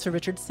is Vanessa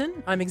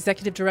Richardson. I'm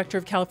Executive Director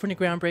of California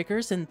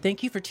Groundbreakers, and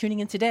thank you for tuning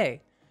in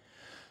today.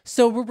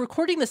 So we're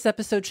recording this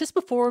episode just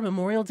before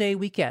Memorial Day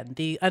weekend,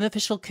 the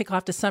unofficial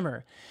kickoff to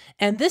summer.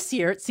 And this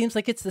year, it seems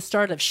like it's the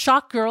start of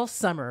Shock Girl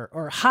Summer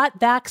or Hot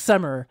Vax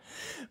Summer.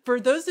 For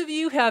those of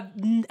you who have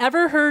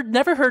never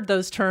heard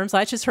those terms,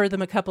 I just heard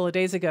them a couple of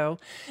days ago.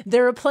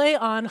 They're a play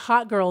on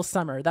Hot Girl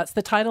Summer. That's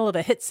the title of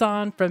a hit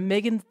song from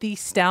Megan Thee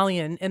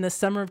Stallion in the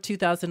summer of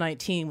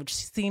 2019, which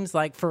seems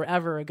like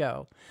forever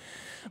ago.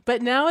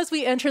 But now as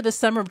we enter the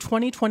summer of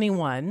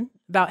 2021,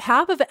 about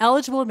half of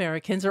eligible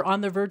Americans are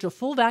on the verge of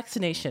full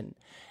vaccination,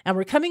 and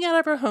we're coming out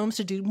of our homes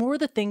to do more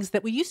of the things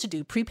that we used to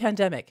do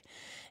pre-pandemic.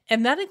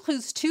 And that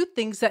includes two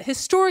things that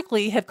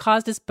historically have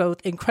caused us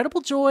both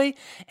incredible joy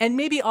and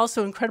maybe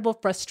also incredible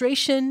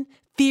frustration,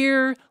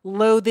 fear,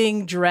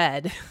 loathing,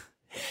 dread.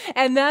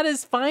 and that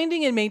is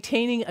finding and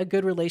maintaining a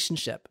good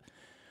relationship.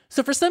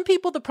 So for some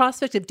people, the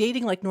prospect of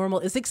dating like normal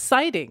is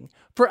exciting.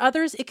 For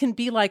others, it can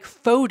be like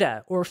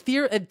FODA, or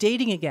fear of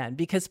dating again,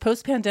 because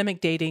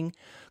post-pandemic dating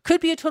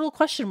could be a total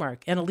question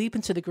mark and a leap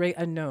into the great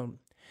unknown.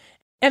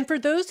 And for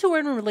those who are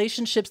in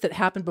relationships that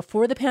happened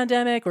before the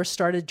pandemic or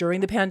started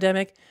during the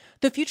pandemic,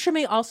 the future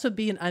may also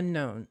be an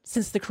unknown,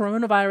 since the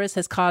coronavirus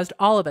has caused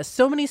all of us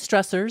so many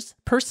stressors,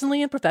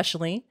 personally and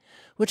professionally,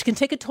 which can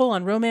take a toll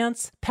on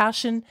romance,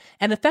 passion,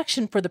 and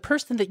affection for the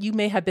person that you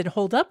may have been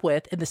holed up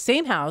with in the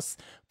same house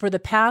for the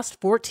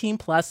past 14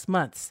 plus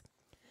months.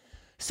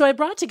 So I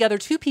brought together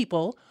two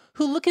people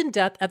who look in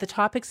depth at the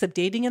topics of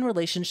dating and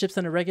relationships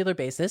on a regular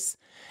basis,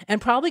 and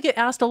probably get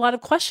asked a lot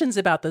of questions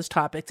about those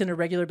topics on a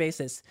regular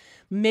basis,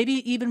 maybe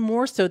even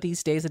more so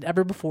these days than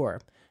ever before.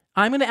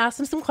 I'm going to ask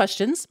them some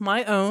questions,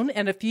 my own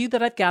and a few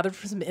that I've gathered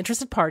from some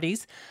interested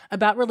parties,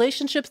 about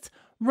relationships,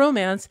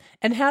 romance,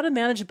 and how to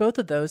manage both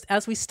of those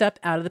as we step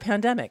out of the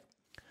pandemic.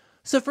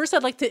 So first,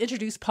 I'd like to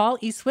introduce Paul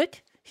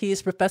Eastwick. He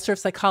is professor of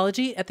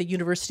psychology at the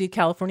University of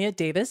California at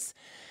Davis.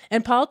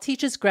 And Paul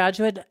teaches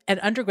graduate and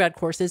undergrad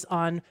courses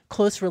on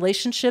close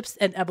relationships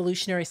and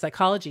evolutionary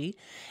psychology.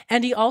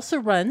 And he also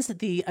runs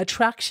the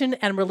Attraction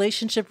and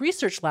Relationship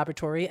Research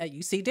Laboratory at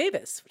UC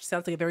Davis, which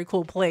sounds like a very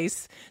cool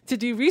place to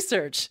do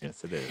research.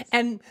 Yes, it is.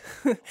 And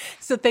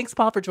so thanks,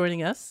 Paul, for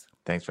joining us.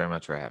 Thanks very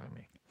much for having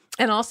me.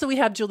 And also we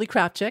have Julie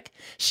Krafchick.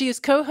 She is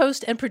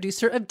co-host and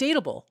producer of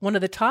Dateable, one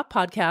of the top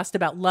podcasts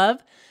about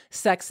love,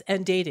 sex,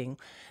 and dating,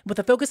 with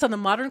a focus on the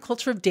modern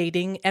culture of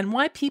dating and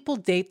why people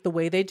date the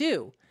way they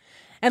do.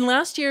 And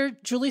last year,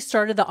 Julie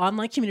started the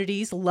online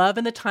communities Love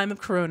in the Time of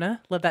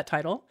Corona, love that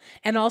title,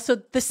 and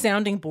also The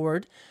Sounding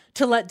Board,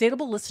 to let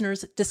Dateable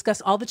listeners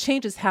discuss all the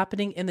changes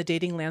happening in the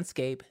dating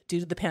landscape due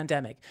to the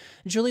pandemic.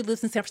 Julie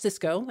lives in San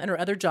Francisco, and her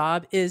other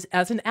job is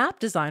as an app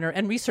designer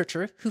and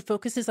researcher who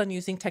focuses on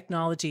using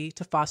technology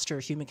to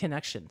foster human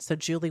connection. So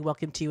Julie,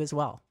 welcome to you as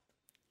well.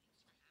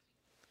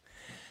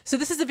 So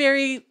this is a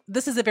very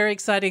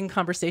exciting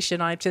conversation.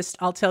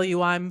 I'll tell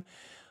you, I'm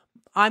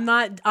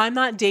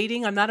not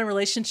dating. I'm not in a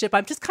relationship.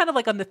 I'm just kind of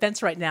like on the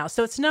fence right now.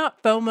 So it's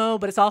not FOMO,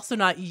 but it's also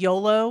not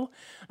YOLO.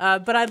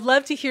 But I'd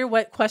love to hear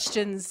what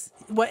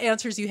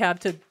answers you have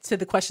to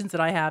the questions that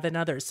I have and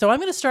others. So I'm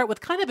going to start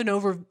with kind of an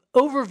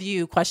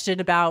overview question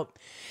about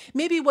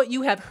maybe what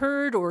you have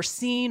heard or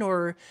seen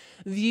or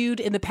viewed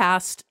in the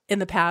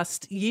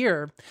past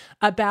year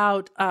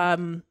about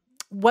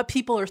what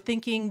people are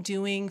thinking,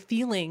 doing,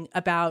 feeling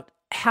about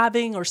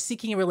having or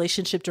seeking a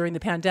relationship during the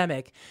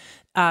pandemic.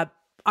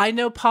 I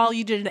know, Paul,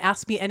 you didn't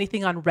ask me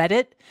anything on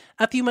Reddit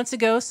a few months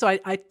ago, so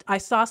I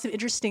saw some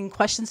interesting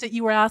questions that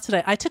you were asked,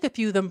 and I took a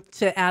few of them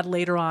to add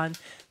later on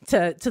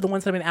to the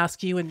ones that I'm going to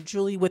ask you. And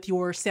Julie, with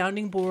your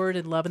Sounding Board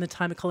and Love in the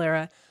Time of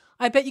Cholera,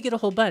 I bet you get a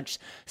whole bunch.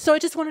 So I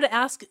just wanted to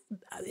ask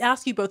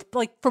you both,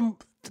 like from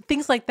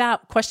things like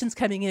that, questions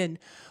coming in,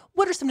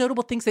 what are some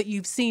notable things that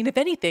you've seen, if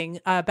anything,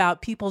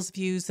 about people's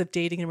views of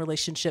dating and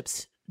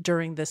relationships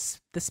during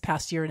this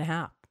past year and a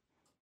half?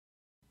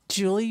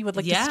 Julie, you would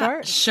like to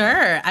start?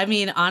 Sure. I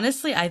mean,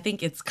 honestly, I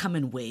think it's come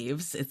in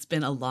waves. It's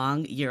been a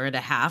long year and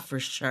a half for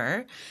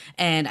sure.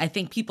 And I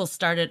think people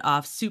started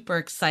off super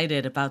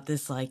excited about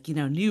this,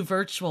 new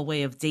virtual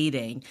way of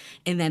dating.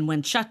 And then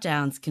when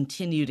shutdowns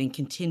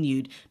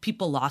continued,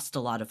 people lost a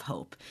lot of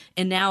hope.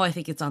 And now I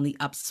think it's on the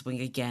upswing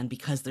again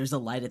because there's a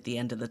light at the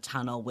end of the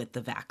tunnel with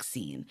the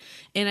vaccine.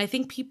 And I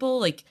think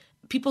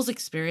people's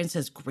experience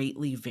has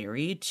greatly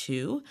varied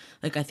too.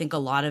 I think a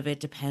lot of it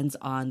depends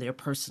on their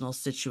personal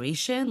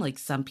situation.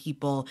 Some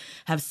people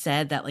have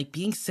said that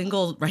being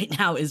single right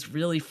now is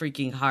really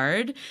freaking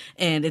hard.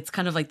 And it's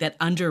kind of like that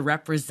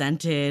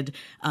underrepresented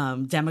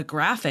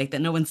demographic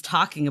that no one's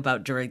talking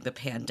about during the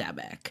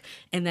pandemic.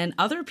 And then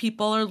other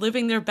people are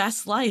living their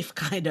best life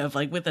kind of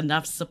with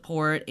enough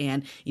support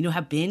and,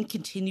 have been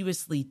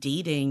continuously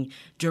dating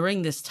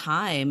during this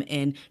time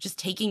and just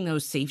taking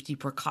those safety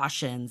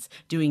precautions,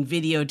 doing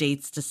video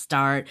dates to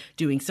start,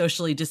 doing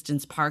socially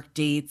distanced park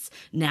dates.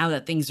 Now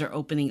that things are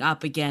opening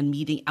up again,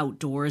 meeting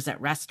outdoors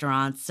at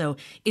restaurants. So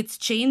it's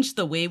changed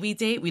the way we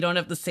date. We don't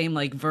have the same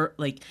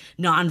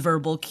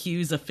nonverbal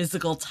cues of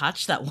physical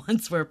touch that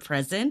once were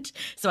present.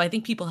 So I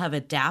think people have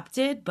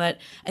adapted, but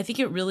I think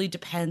it really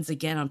depends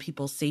again on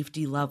people's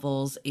safety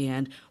levels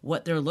and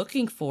what they're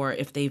looking for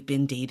if they've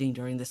been dating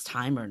during this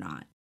time or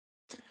not.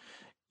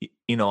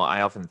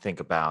 I often think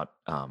about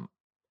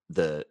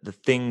the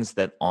things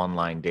that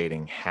online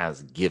dating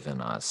has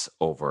given us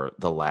over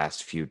the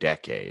last few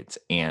decades.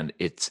 And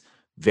it's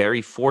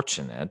very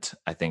fortunate,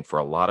 I think, for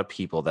a lot of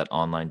people that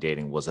online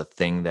dating was a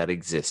thing that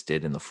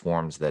existed in the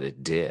forms that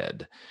it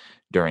did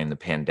during the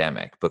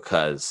pandemic,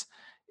 because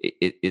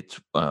it's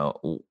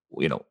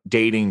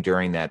dating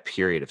during that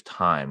period of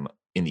time,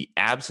 in the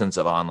absence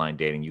of online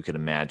dating, you could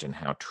imagine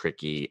how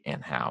tricky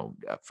and how,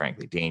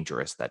 frankly,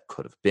 dangerous that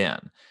could have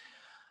been.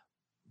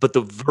 But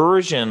the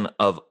version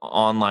of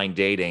online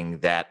dating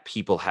that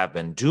people have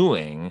been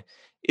doing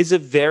is a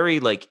very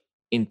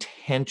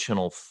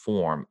intentional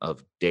form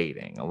of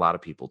dating. A lot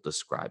of people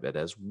describe it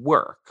as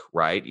work,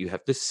 right? You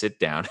have to sit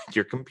down at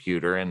your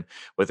computer, and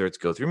whether it's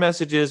go through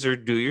messages or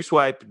do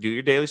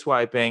your daily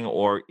swiping,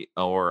 or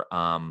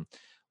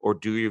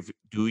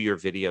do your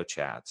video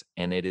chats,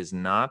 and it is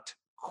not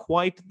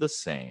quite the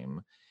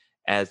same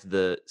as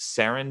the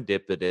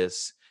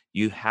serendipitous,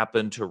 you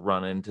happen to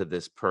run into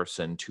this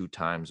person two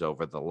times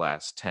over the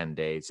last 10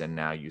 days and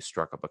now you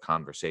struck up a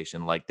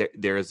conversation. Like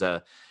there is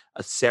a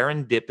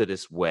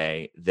serendipitous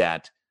way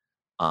that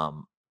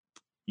um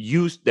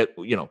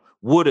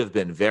would have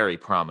been very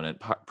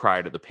prominent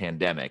prior to the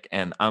pandemic,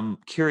 and I'm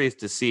curious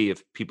to see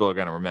if people are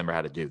going to remember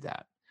how to do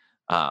that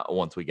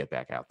once we get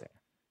back out there.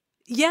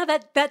 Yeah,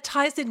 that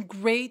ties in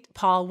great,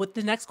 Paul, with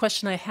the next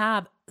question I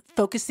have,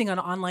 focusing on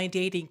online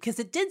dating, because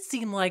it did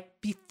seem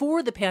like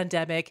before the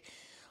pandemic,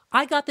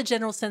 I got the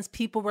general sense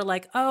people were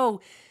like, oh,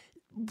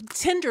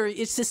 Tinder,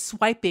 it's just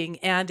swiping,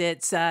 and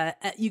it's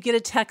you get a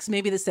text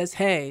maybe that says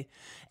 "Hey,"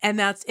 and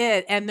that's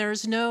it. And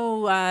there's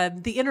no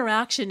the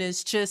interaction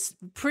is just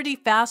pretty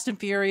fast and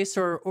furious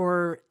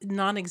or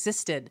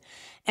non-existent.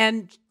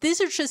 And these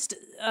are just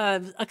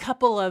a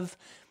couple of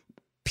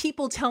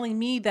people telling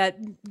me that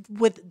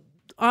with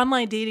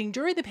online dating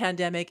during the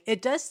pandemic, it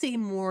does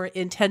seem more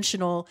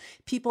intentional.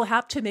 People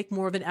have to make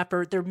more of an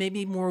effort. They're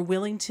maybe more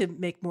willing to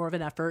make more of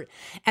an effort.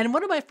 And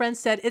one of my friends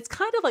said it's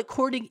kind of like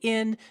courting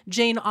in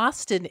Jane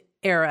Austen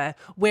era,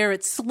 where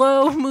it's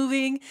slow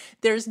moving.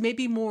 There's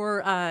maybe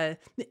more,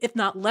 if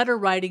not letter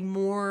writing,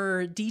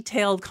 more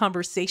detailed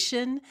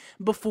conversation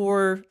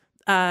before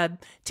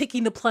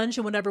taking the plunge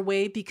in whatever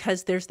way,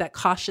 because there's that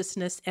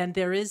cautiousness and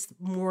there is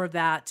more of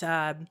that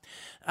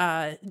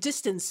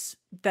distance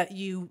that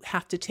you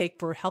have to take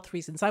for health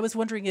reasons. I was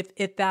wondering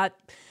if that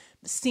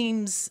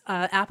seems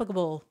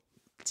applicable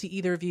to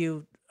either of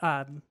you,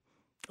 a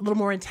little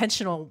more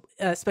intentional,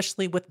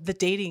 especially with the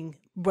dating,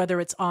 whether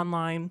it's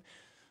online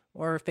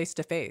or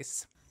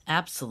face-to-face.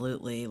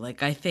 Absolutely.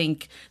 Like, I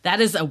think that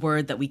is a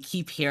word that we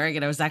keep hearing.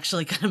 And I was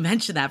actually going to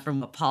mention that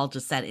from what Paul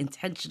just said.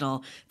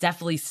 Intentional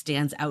definitely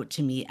stands out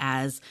to me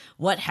as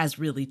what has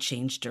really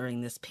changed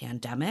during this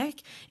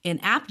pandemic. And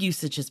app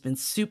usage has been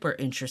super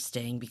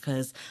interesting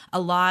because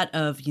a lot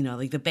of,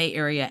 like the Bay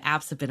Area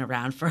apps have been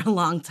around for a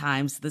long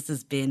time. So this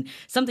has been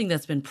something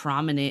that's been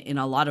prominent in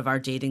a lot of our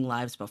dating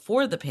lives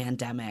before the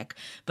pandemic.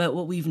 But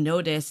what we've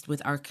noticed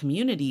with our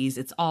communities,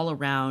 it's all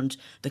around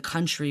the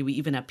country. We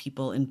even have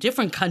people in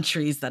different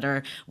countries that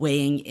are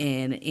weighing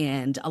in,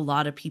 and a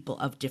lot of people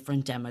of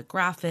different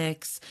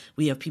demographics.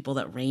 We have people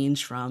that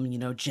range from,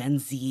 Gen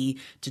Z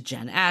to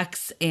Gen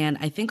X. And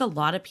I think a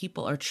lot of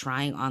people are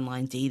trying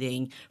online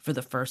dating for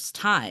the first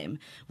time,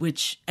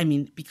 which,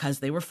 because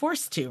they were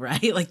forced to,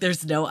 right? Like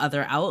there's no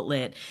other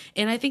outlet.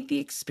 And I think the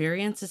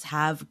experiences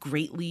have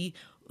greatly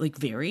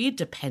vary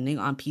depending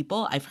on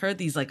people. I've heard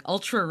these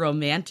ultra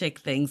romantic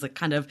things,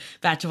 kind of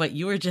back to what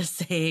you were just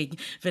saying,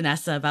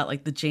 Vanessa,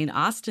 about the Jane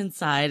Austen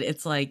side.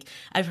 It's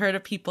I've heard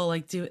of people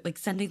do it,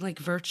 sending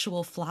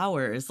virtual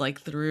flowers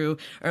through,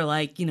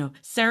 or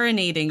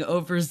serenading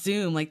over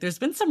Zoom. There's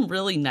been some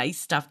really nice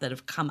stuff that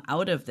have come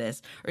out of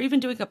this, or even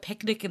doing a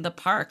picnic in the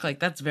park.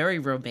 That's very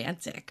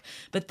romantic.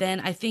 But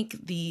then I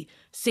think the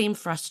same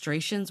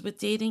frustrations with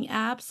dating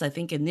apps. I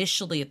think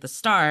initially at the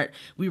start,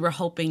 we were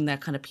hoping that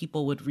kind of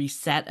people would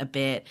reset a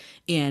bit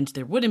and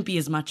there wouldn't be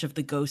as much of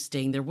the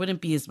ghosting. There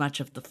wouldn't be as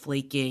much of the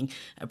flaking,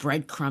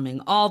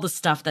 breadcrumbing, all the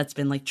stuff that's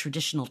been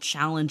traditional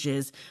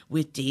challenges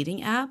with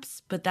dating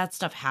apps. But that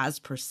stuff has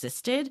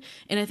persisted.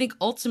 And I think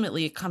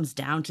ultimately it comes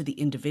down to the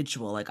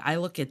individual. I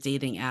look at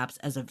dating apps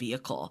as a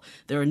vehicle.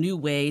 They're a new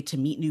way to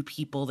meet new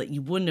people that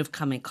you wouldn't have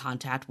come in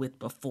contact with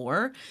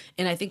before.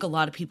 And I think a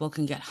lot of people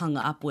can get hung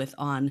up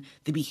on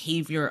the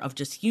behavior of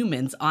just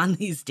humans on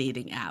these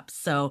dating apps.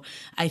 So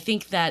I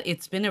think that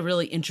it's been a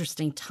really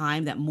interesting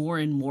time that more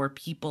and more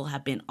people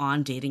have been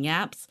on dating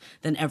apps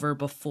than ever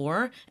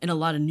before, and a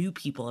lot of new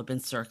people have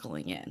been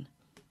circling in.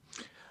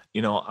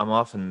 I'm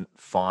often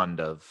fond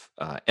of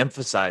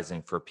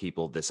emphasizing for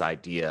people this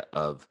idea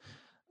of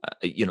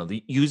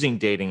using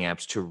dating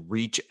apps to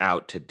reach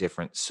out to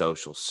different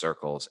social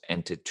circles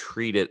and to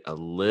treat it a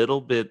little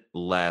bit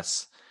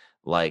less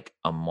like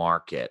a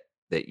market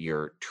that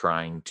you're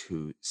trying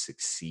to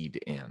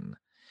succeed in.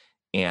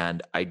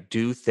 And I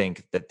do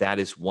think that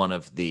is one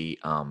of the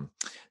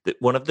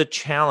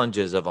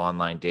challenges of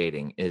online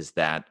dating, is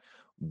that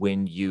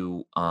when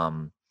you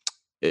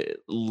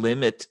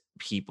limit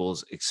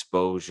people's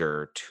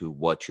exposure to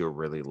what you're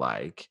really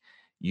like,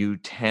 you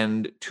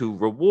tend to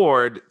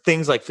reward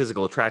things like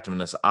physical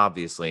attractiveness,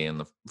 obviously in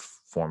the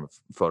form of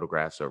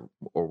photographs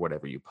or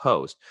whatever you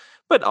post,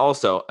 but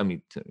also,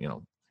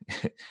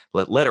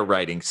 letter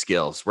writing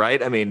skills,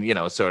 right?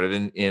 Sort of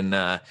in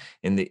the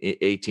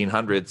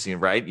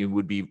 1800s, right? You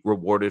would be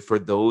rewarded for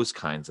those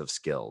kinds of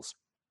skills.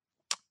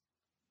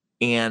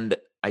 And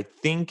I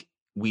think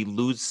we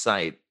lose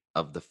sight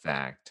of the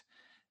fact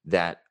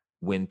that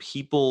when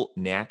people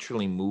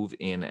naturally move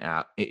in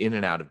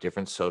and out of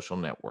different social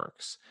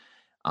networks,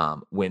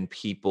 when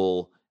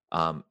people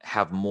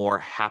have more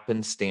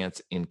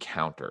happenstance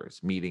encounters,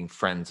 meeting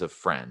friends of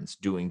friends,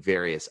 doing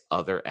various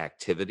other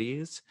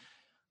activities,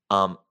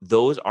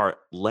 those are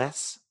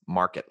less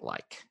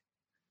market-like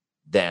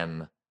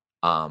than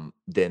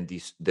than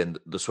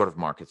the sort of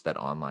markets that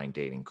online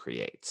dating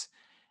creates.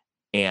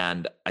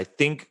 And I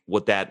think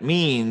what that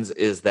means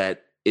is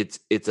that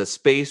it's a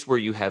space where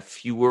you have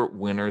fewer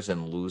winners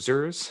and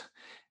losers.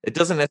 It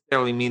doesn't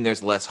necessarily mean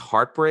there's less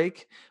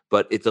heartbreak,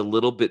 but it's a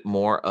little bit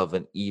more of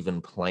an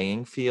even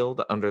playing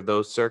field under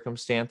those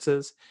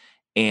circumstances.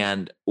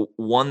 And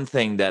one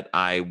thing that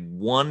I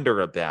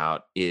wonder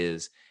about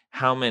is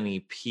how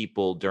many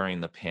people during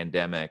the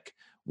pandemic,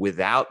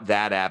 without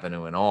that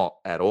avenue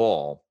at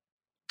all,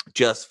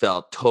 just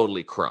felt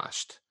totally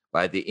crushed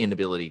by the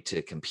inability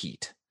to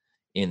compete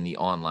in the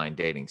online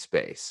dating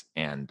space.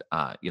 And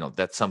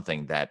that's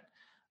something that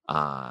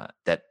I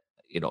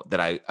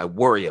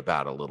worry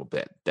about a little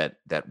bit,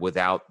 that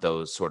without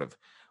those sort of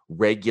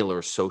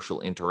regular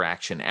social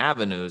interaction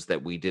avenues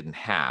that we didn't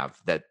have,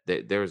 that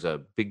there's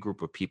a big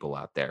group of people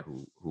out there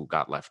who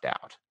got left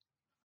out.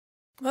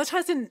 Well, that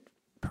ties in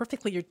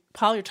perfectly.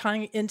 Paul, you're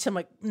tying into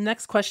my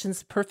next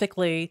questions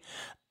perfectly.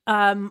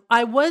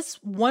 I was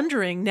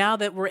wondering, now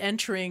that we're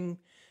entering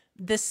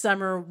this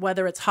summer,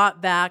 whether it's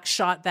hot vax,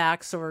 shot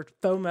vax, or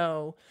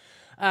FOMO,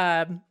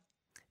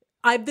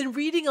 I've been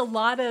reading a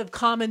lot of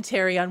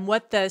commentary on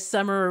what the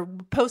summer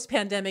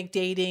post-pandemic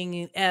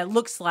dating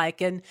looks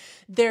like. And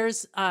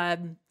there's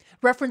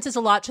references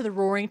a lot to the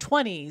Roaring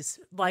 20s,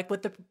 like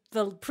with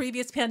the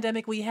previous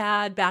pandemic we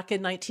had back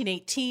in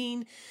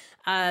 1918.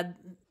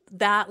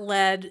 That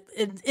led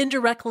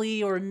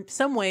indirectly or in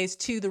some ways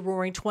to the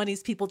Roaring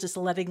 20s, people just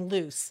letting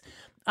loose.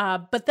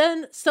 But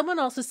then someone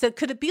also said,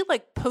 could it be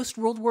like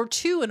post-World War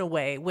II in a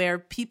way, where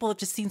people have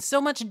just seen so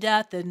much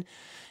death and,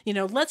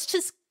 let's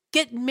just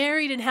get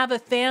married and have a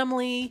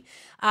family?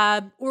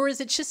 Or is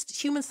it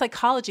just human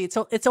psychology?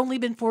 It's only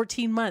been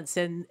 14 months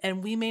and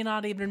we may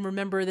not even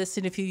remember this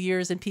in a few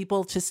years, and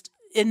people just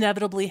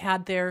inevitably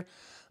had their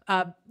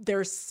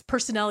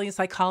personality and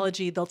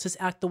psychology. They'll just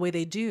act the way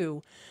they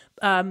do.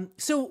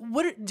 So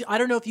I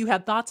don't know if you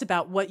have thoughts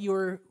about what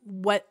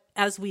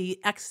as we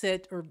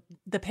exit or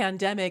the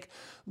pandemic,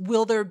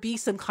 will there be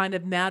some kind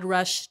of mad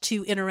rush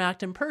to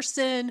interact in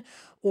person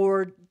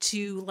or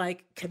to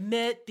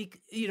commit,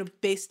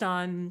 based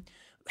on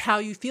how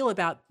you feel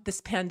about this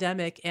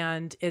pandemic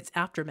and its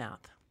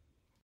aftermath?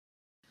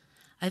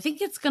 I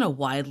think it's going to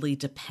widely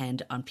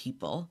depend on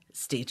people,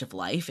 stage of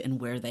life,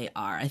 and where they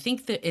are. I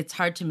think that it's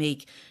hard to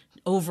make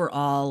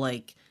overall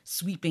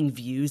sweeping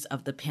views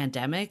of the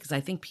pandemic, because I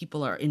think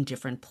people are in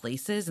different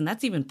places, and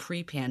that's even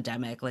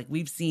pre-pandemic.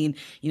 We've seen,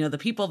 the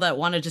people that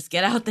want to just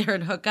get out there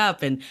and hook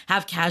up and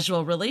have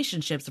casual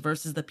relationships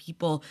versus the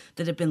people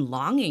that have been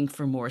longing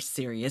for more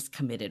serious,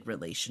 committed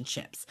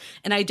relationships.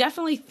 And I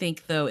definitely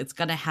think, though, it's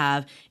going to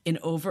have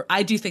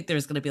I do think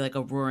there's going to be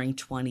a Roaring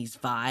 20s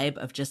vibe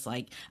of just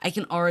I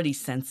can already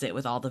sense it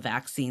with all the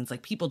vaccines,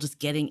 people just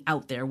getting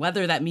out there,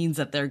 whether that means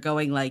that they're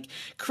going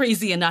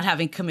crazy and not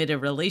having committed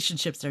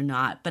relationships or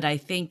not. But I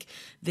think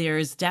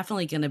there's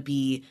definitely going to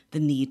be the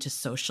need to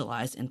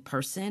socialize in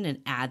person and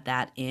add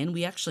that in.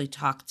 We actually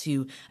talked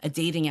to a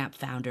dating app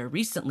founder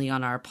recently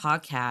on our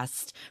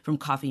podcast from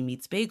Coffee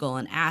Meets Bagel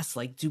and asked,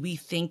 do we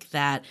think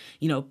that,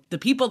 the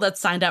people that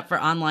signed up for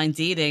online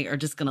dating are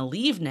just going to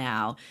leave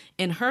now?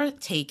 And her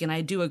take, and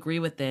I do agree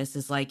with this,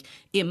 is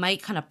it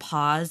might kind of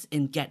pause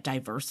and get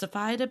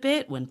diversified a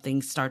bit when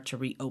things start to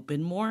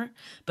reopen more.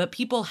 But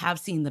people have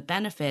seen the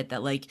benefit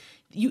that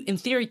you, in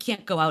theory,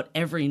 can't go out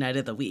every night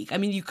of the week. I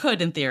mean, you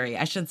could in theory.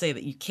 I shouldn't say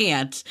that you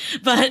can't,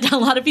 but a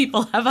lot of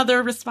people have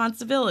other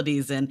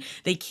responsibilities and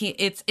they can't.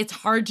 It's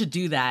hard to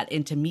do that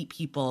and to meet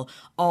people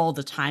all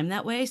the time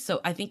that way.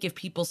 So I think if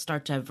people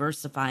start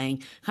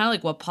diversifying, kind of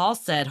like what Paul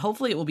said,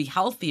 hopefully it will be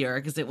healthier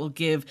because it will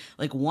give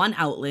one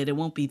outlet. It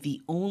won't be the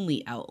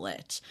only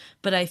outlet.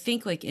 But I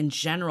think in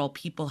general,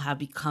 people have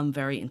become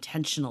very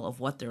intentional of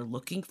what they're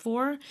looking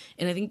for.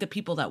 And I think the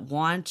people that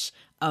want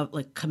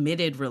a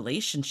committed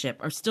relationship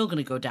are still going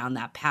to go down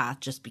that path,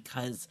 just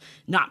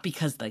not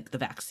because the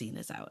vaccine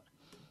is out.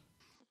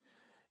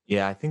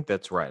 Yeah, I think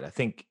that's right. I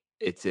think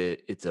it's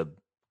a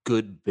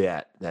good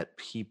bet that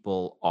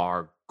people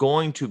are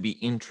going to be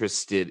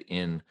interested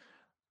in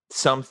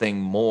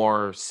something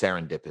more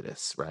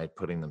serendipitous, right?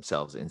 Putting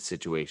themselves in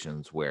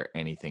situations where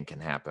anything can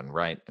happen,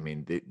 right? I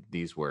mean,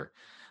 these were,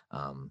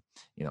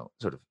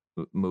 sort of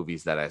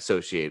movies that I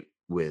associate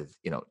with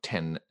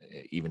 10,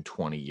 even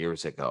 20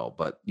 years ago,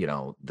 but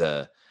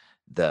the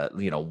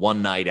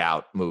one night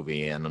out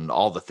movie and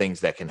all the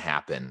things that can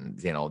happen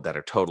that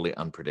are totally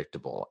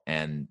unpredictable.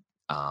 And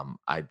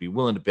I'd be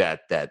willing to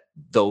bet that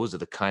those are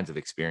the kinds of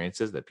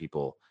experiences that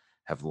people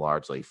have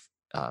largely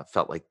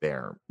felt like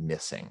they're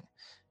missing.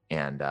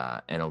 And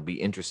it'll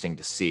be interesting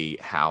to see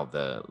how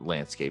the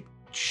landscape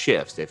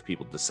shifts if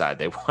people decide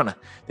they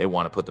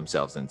want to put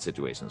themselves in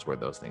situations where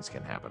those things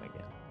can happen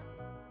again.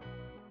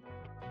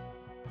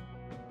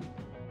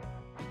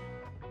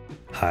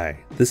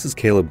 Hi, this is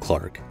Caleb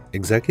Clark,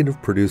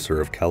 executive producer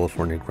of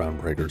California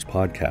Groundbreakers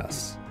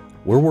podcasts.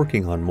 We're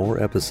working on more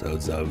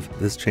episodes of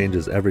This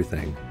Changes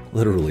Everything,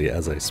 literally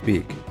as I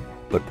speak,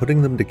 but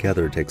putting them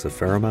together takes a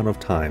fair amount of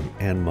time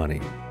and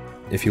money.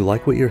 If you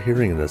like what you're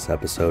hearing in this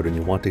episode and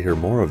you want to hear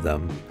more of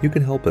them, you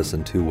can help us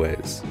in 2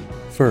 ways.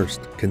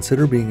 First,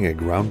 consider being a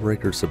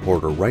Groundbreaker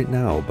supporter right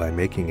now by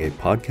making a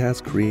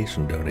podcast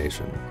creation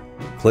donation.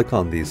 Click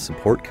on the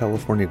Support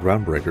California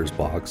Groundbreakers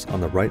box on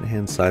the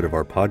right-hand side of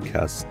our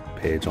podcast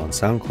page on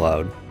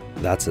SoundCloud.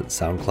 That's at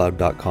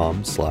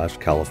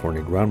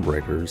soundcloud.com/California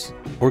Groundbreakers,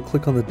 or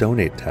click on the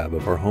Donate tab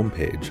of our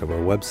homepage of our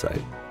website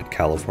at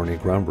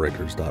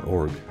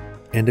californiagroundbreakers.org.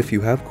 And if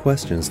you have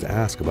questions to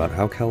ask about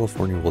how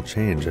California will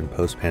change in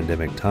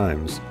post-pandemic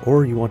times,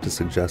 or you want to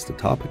suggest a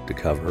topic to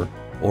cover,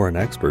 or an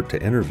expert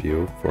to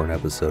interview for an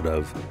episode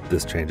of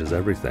This Changes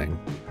Everything,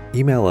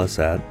 email us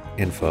at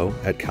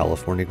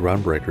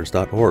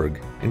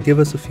info@californiagroundbreakers.org and give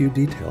us a few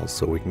details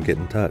so we can get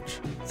in touch.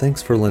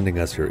 Thanks for lending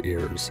us your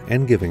ears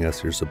and giving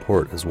us your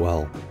support as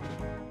well.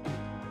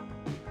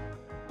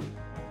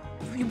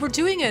 We're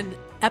doing an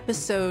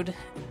episode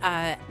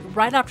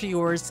right after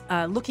yours,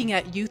 looking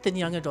at youth and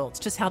young adults,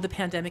 just how the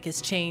pandemic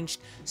has changed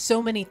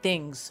so many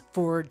things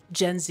for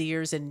Gen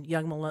Zers and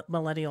young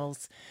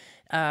millennials.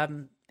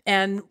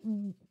 And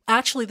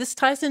actually, this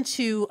ties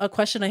into a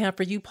question I have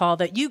for you, Paul,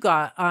 that you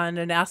got on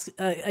an Ask.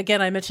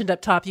 Again, I mentioned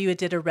up top, you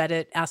did a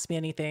Reddit Ask Me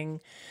Anything.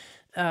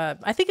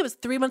 I think it was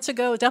 3 months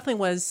ago. It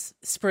definitely was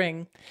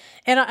spring.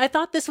 And I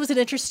thought this was an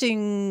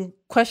interesting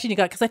question you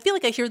got, because I feel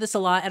like I hear this a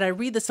lot and I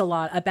read this a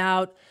lot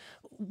about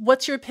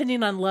what's your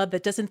opinion on love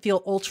that doesn't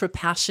feel ultra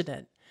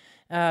passionate.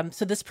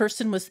 So this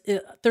person was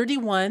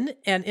 31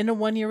 and in a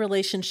 1-year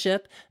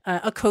relationship,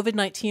 a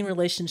COVID-19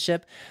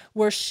 relationship,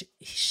 where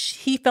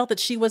he felt that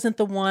she wasn't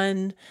the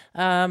one.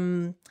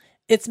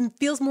 It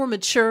feels more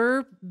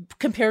mature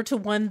compared to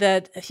one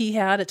that he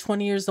had at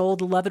 20 years old,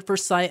 love at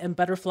first sight and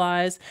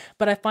butterflies.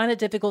 But I find it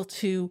difficult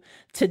to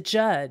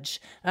judge.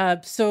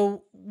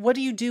 So what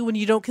do you do when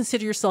you don't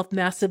consider yourself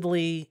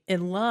massively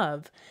in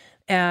love?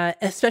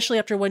 Especially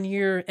after 1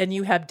 year and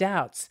you have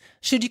doubts.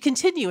 Should you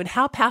continue, and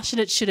how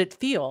passionate should it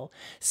feel?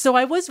 So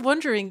I was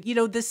wondering,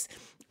 this,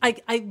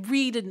 I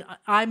read, and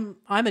I'm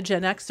a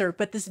Gen Xer,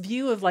 but this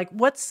view of like,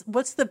 what's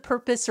the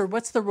purpose or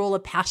what's the role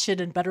of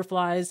passion and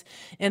butterflies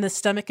in the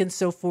stomach and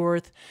so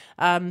forth.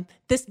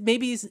 This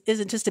maybe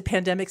isn't just a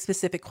pandemic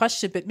specific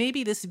question, but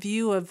maybe this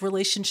view of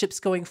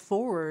relationships going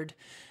forward.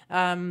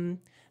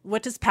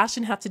 What does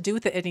passion have to do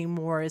with it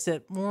anymore? Is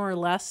it more or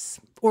less,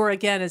 or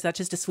again, is that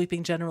just a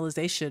sweeping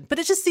generalization? But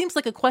it just seems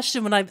like a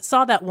question. When I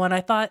saw that one, I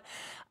thought,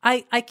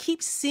 I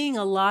keep seeing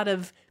a lot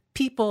of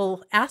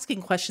people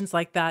asking questions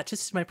like that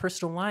just in my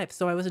personal life.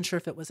 So I wasn't sure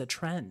if it was a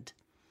trend.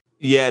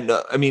 Yeah,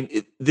 no, I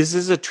mean, this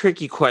is a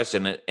tricky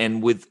question.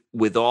 And with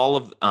all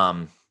of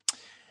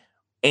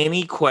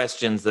any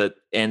questions that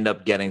end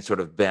up getting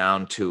sort of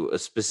bound to a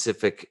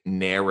specific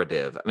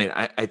narrative. I mean,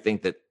 I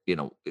think that,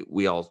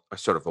 we all are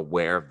sort of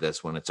aware of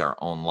this when it's our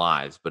own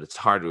lives, but it's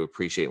hard to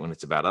appreciate when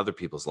it's about other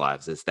people's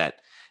lives, is that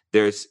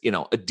there's,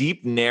 a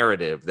deep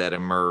narrative that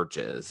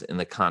emerges in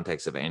the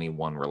context of any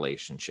one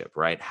relationship,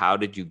 right? How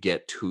did you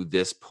get to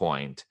this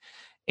point?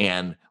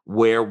 And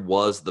where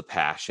was the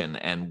passion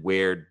and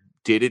where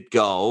did it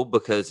go?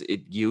 Because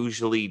it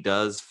usually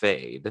does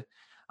fade.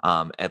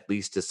 At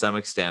least to some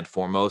extent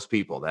for most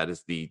people. That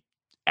is the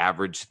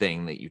average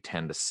thing that you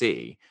tend to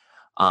see.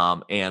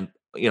 And,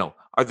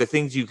 are there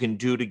things you can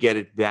do to get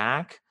it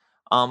back?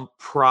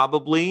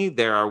 Probably.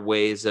 There are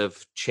ways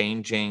of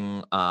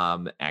changing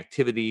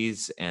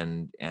activities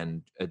and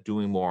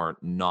doing more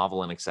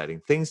novel and exciting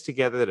things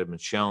together that have been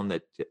shown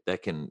that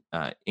can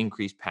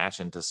increase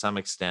passion to some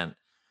extent.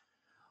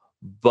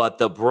 But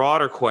the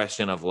broader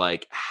question of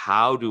like,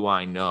 how do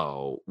I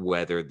know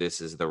whether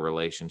this is the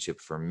relationship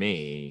for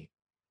me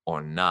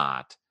or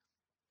not,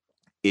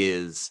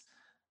 is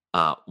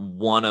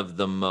one of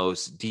the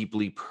most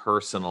deeply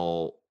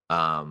personal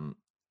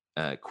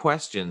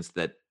questions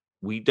that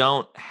we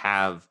don't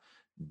have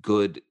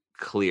good,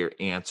 clear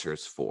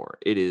answers for.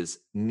 It is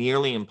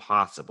nearly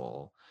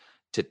impossible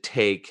to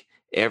take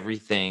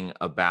everything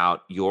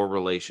about your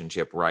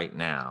relationship right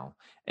now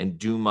and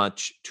do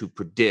much to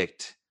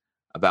predict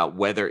about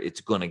whether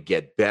it's going to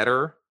get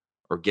better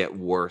or get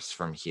worse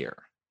from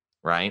here,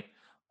 right?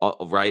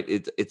 Right?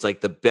 It's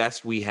like the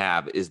best we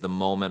have is the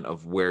moment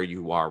of where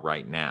you are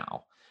right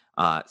now.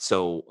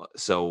 So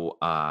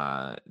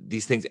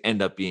these things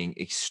end up being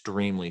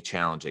extremely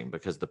challenging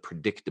because the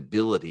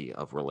predictability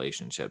of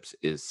relationships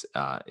is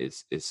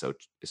so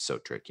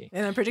tricky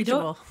and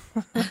unpredictable.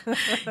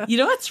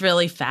 What's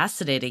really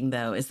fascinating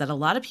though is that a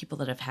lot of people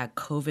that have had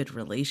COVID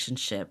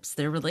relationships,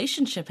 their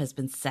relationship has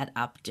been set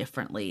up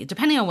differently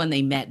depending on when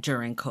they met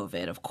during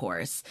COVID, of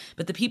course.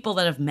 But the people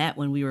that have met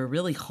when we were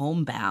really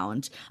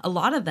homebound, a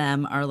lot of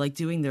them are like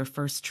doing their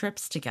first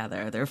trips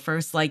together, their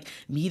first like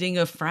meeting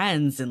of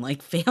friends and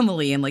like family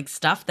family and like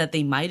stuff that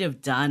they might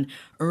have done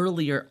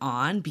earlier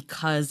on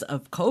because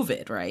of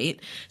COVID, right?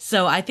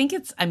 So I think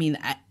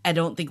I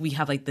don't think we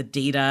have like the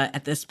data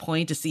at this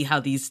point to see how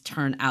these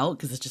turn out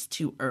because it's just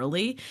too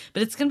early.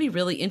 But it's going to be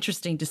really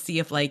interesting to see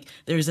if like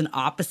there's an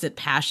opposite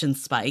passion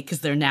spike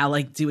because they're now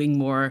like doing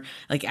more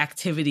like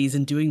activities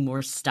and doing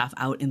more stuff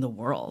out in the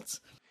world.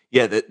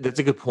 Yeah, that's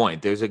a good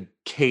point. There's a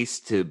case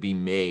to be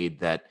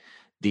made that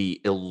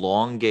the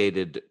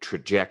elongated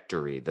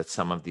trajectory that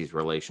some of these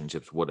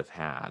relationships would have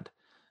had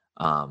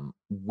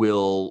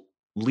will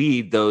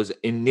lead those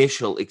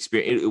initial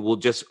experience. It will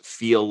just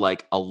feel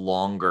like a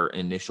longer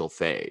initial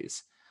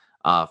phase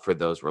for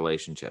those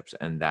relationships,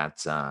 and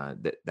that's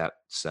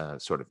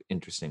sort of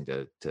interesting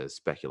to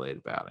speculate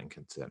about and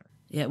consider.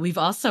 Yeah, we've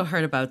also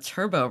heard about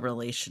turbo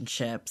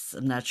relationships.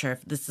 I'm not sure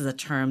if this is a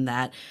term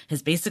that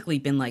has basically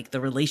been like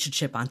the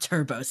relationship on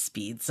turbo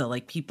speed. So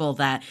like people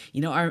that,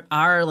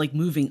 are like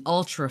moving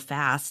ultra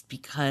fast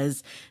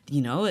because,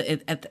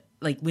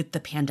 like with the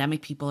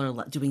pandemic, people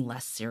are doing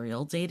less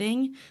serial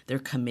dating. They're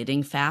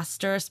committing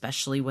faster,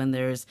 especially when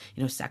there's,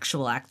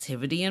 sexual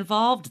activity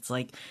involved. It's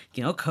like,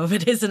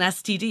 COVID is an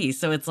STD.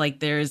 So it's like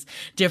there's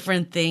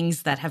different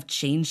things that have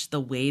changed the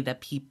way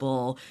that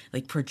people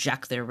like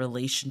project their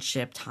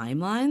relationship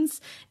timelines.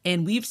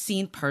 And we've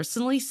seen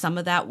personally some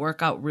of that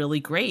work out really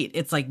great.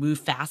 It's like move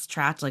fast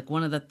tracked. Like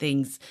one of the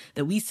things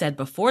that we said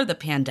before the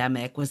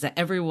pandemic was that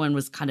everyone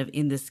was kind of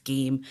in this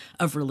game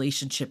of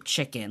relationship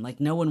chicken. Like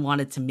no one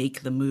wanted to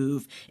make the move.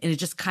 And it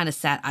just kind of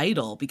sat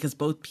idle because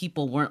both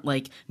people weren't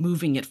like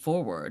moving it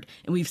forward.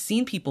 And we've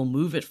seen people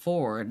move it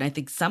forward. And I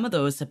think some of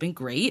those have been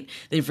great.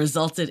 They've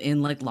resulted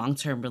in like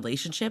long-term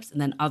relationships. And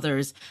then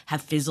others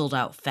have fizzled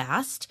out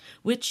fast,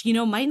 which,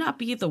 might not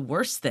be the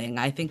worst thing.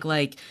 I think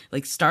like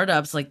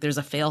startups, like there's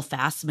a fail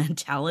fast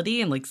mentality.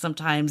 And like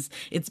sometimes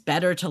it's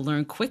better to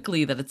learn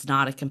quickly that it's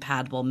not a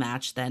compatible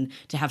match than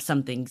to have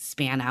something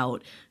span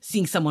out,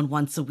 seeing someone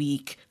once a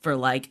week for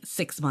like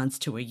 6 months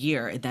to a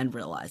year and then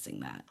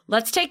realizing that.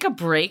 Let's take a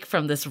break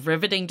from this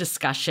riveting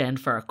discussion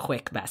for a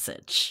quick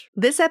message.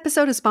 This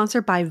episode is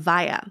sponsored by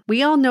Viia.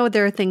 We all know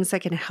there are things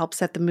that can help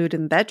set the mood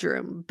in the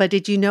bedroom, but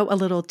did you know a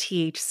little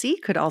THC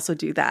could also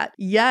do that?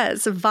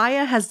 Yes,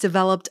 Viia has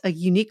developed a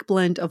unique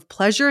blend of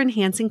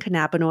pleasure-enhancing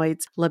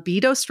cannabinoids,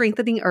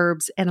 libido-strengthening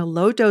herbs, and a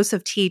low dose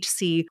of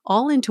THC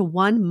all into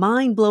one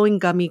mind-blowing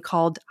gummy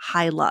called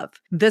High Love.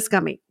 This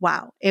gummy,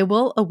 wow, it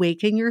will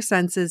awaken your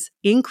senses,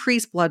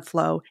 increase blood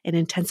flow, and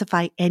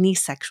intensify any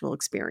sexual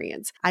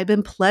experience. I've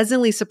been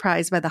pleasantly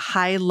surprised by the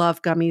High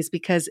Love gummies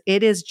because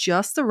it is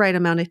just the right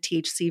amount of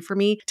THC for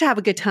me to have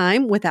a good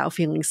time without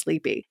feeling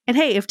sleepy. And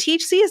hey, if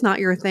THC is not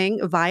your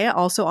thing, Viia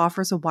also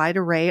offers a wide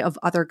array of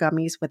other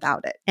gummies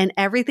without it. And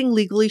everything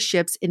legally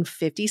ships in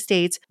 50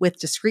 states with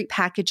discreet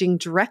packaging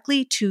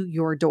directly to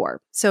your door.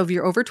 So if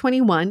you're over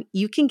 21,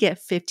 you can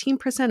get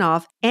 15%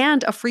 off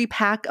and a free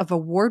pack of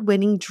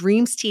award-winning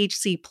Dreams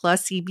THC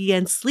plus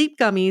CBN sleep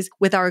gummies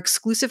with our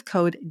exclusive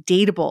code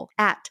DATEABLE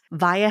at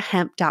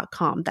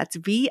viiahemp.com. That's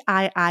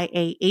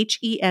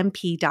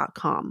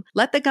VIIAHEMP.com.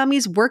 Let the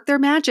gummies work their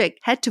magic.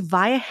 Head to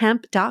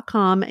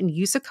viiahemp.com and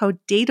use the code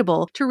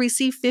DATEABLE to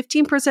receive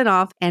 15%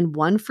 off and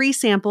one free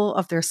sample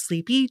of their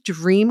Sleepy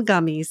Dream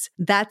gummies.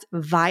 That's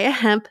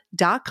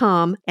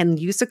viiahemp.com and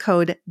use the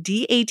code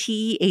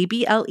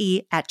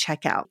DATEABLE at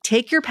checkout.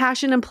 Take your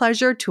passion and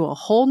pleasure to a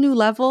whole new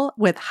level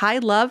with High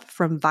Love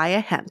from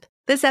Viia Hemp.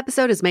 This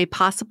episode is made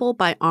possible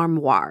by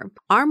Armoire.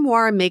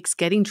 Armoire makes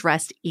getting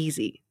dressed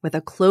easy. With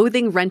a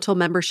clothing rental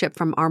membership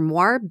from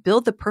Armoire,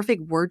 build the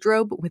perfect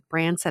wardrobe with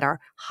brands that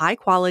are high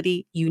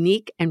quality,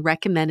 unique, and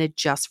recommended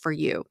just for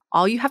you.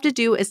 All you have to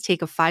do is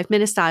take a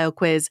 5-minute style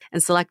quiz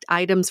and select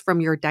items from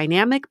your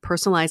dynamic,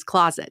 personalized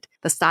closet.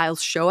 The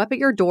styles show up at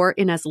your door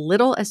in as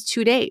little as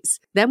 2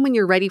 days. Then when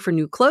you're ready for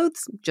new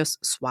clothes,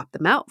 just swap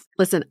them out.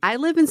 Listen, I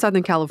live in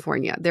Southern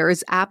California. There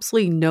is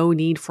absolutely no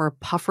need for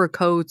puffer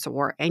coats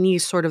or any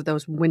sort of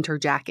those winter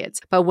jackets.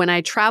 But when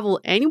I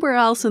travel anywhere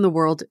else in the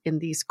world in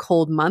these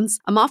cold months,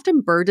 I'm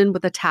often burdened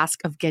with the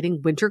task of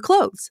getting winter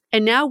clothes.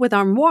 And now with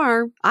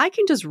Armoire, I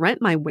can just rent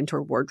my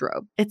winter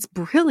wardrobe. It's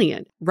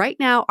brilliant. Right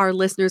now, our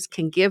listeners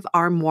can give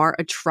Armoire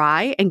a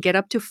try and get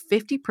up to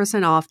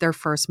 50% off their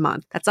first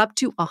month. That's up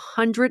to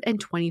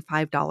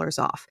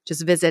 $125 off.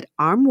 Just visit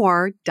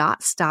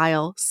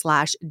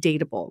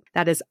armoire.style/dateable.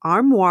 That is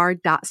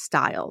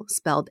armoire.style,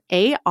 spelled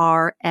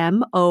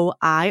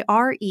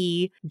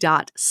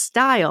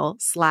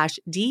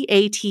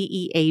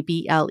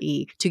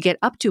ARMOIRE.style/DATEABLE to get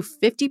up to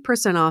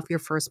 50% off your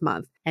first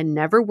month and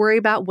never worry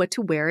about what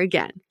to wear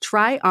again.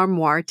 Try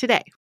Armoire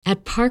today.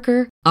 At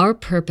Parker, our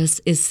purpose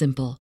is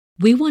simple.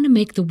 We want to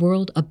make the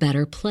world a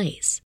better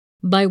place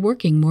by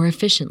working more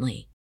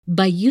efficiently,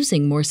 by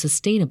using more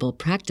sustainable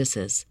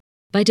practices,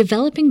 by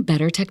developing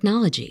better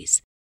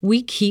technologies.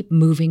 We keep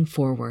moving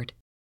forward.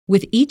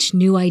 With each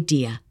new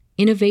idea,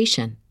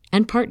 innovation,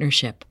 and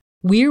partnership,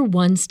 we're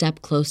one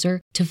step closer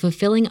to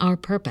fulfilling our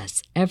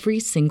purpose every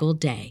single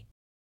day.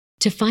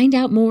 To find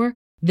out more,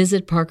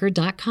 visit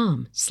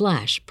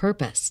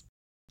parker.com/purpose.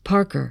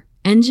 Parker,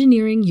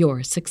 engineering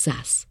your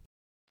success.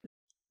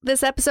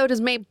 This episode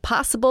is made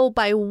possible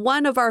by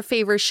one of our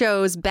favorite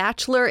shows,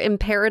 Bachelor in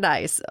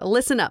Paradise.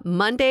 Listen up.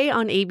 Monday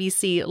on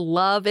ABC,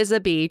 love is a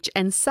beach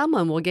and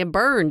someone will get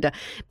burned.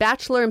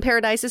 Bachelor in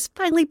Paradise is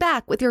finally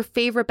back with your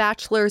favorite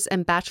bachelors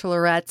and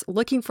bachelorettes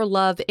looking for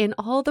love in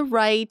all the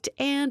right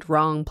and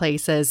wrong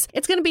places.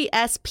 It's going to be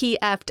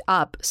SPF'd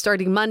up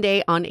starting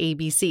Monday on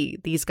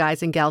ABC. These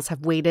guys and gals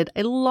have waited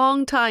a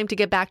long time to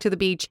get back to the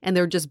beach, and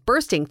they're just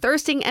bursting,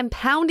 thirsting, and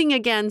pounding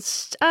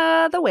against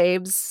the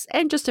waves.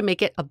 And just to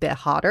make it a bit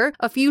hotter,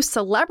 a few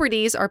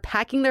celebrities are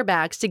packing their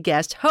bags to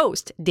guest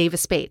host.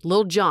 Davis Spade,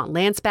 Lil Jon,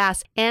 Lance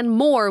Bass, and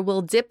more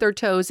will dip their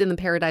toes in the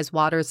Paradise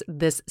waters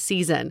this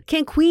season.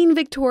 Can Queen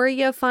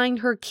Victoria find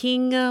her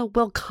king?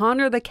 Will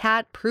Connor the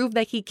cat prove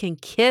that he can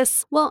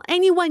kiss? Will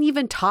anyone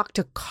even talk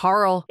to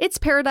Carl? It's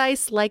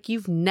Paradise like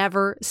you've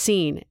never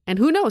seen. And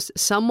who knows,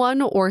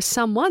 someone or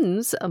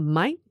someones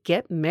might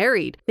get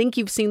married. Think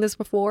you've seen this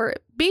before?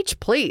 Beach,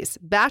 please.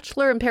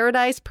 Bachelor in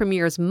Paradise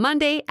premieres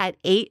Monday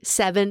at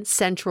 8/7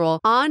 Central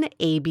on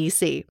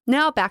ABC.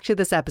 Now back to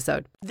this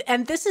episode.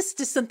 And this is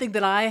just something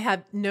that I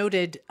have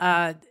noted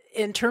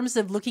in terms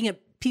of looking at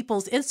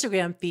people's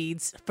Instagram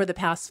feeds for the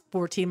past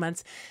 14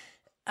 months.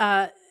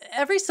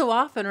 Every so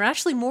often, or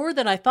actually more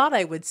than I thought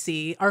I would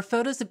see, are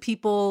photos of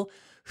people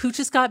who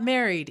just got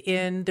married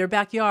in their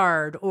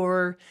backyard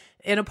or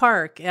in a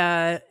park,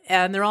 and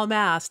they're all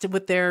masked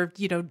with their,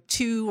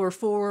 2 or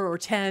 4 or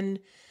 10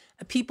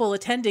 people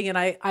attending. And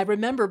I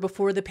remember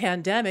before the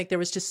pandemic, there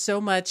was just so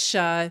much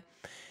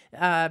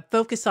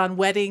focus on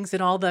weddings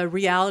and all the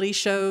reality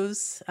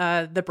shows,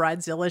 the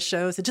Bridezilla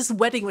shows, and just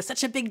wedding was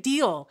such a big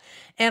deal.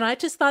 And I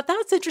just thought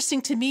that's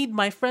interesting to me.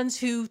 My friends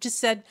who just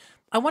said,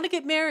 I want to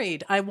get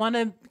married. I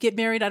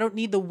don't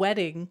need the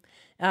wedding.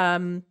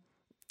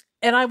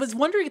 And I was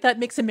wondering if that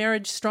makes a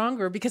marriage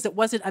stronger because it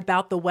wasn't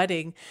about the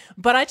wedding.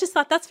 But I just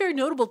thought that's very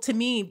notable to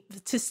me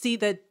to see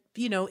that,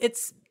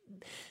 it's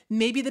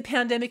maybe the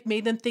pandemic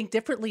made them think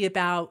differently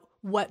about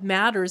what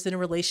matters in a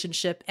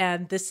relationship.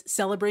 And this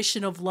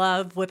celebration of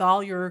love with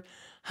all your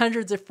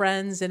hundreds of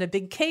friends and a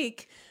big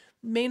cake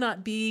may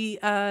not be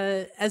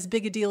as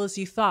big a deal as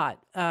you thought.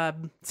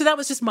 So that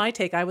was just my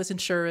take. I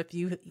wasn't sure if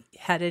you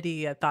had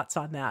any thoughts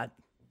on that.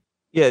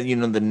 Yeah,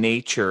 the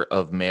nature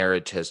of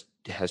marriage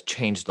has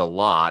changed a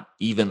lot,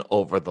 even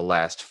over the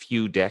last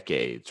few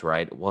decades,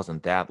 right? It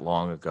wasn't that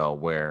long ago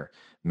where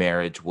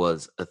marriage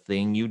was a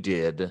thing you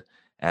did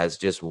as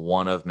just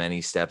one of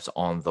many steps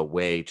on the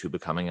way to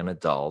becoming an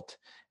adult.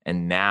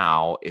 And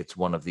now it's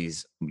one of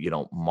these,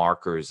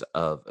 markers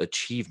of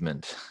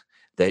achievement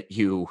that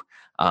you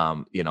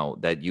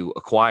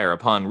acquire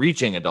upon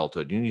reaching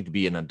adulthood. You need to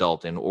be an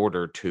adult in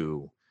order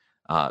to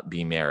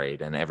be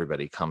married, and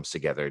everybody comes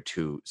together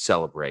to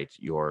celebrate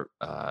your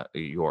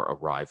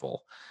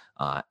arrival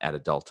at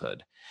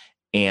adulthood.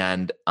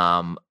 And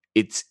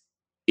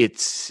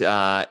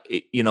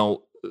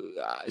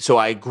so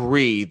I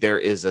agree. There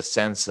is a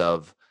sense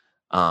of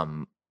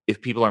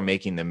if people are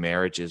making the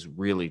marriages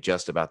really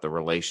just about the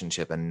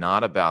relationship and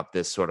not about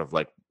this sort of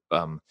like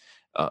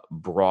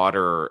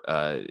broader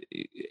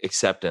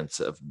acceptance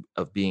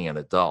of being an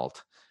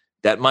adult,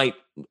 that might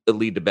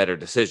lead to better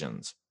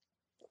decisions.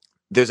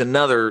 There's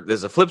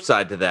a flip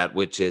side to that,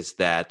 which is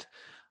that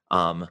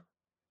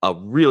a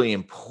really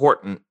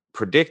important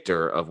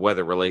predictor of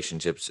whether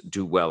relationships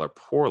do well or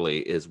poorly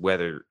is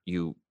whether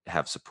you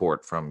have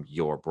support from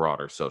your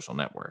broader social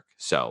network.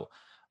 So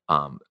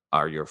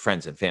are your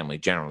friends and family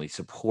generally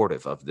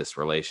supportive of this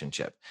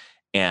relationship?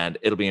 And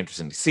it'll be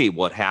interesting to see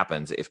what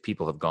happens if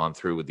people have gone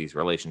through with these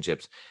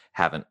relationships,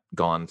 haven't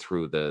gone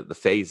through the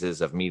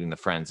phases of meeting the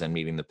friends and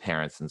meeting the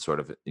parents and sort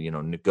of,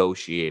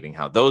 negotiating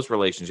how those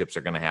relationships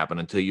are going to happen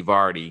until you've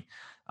already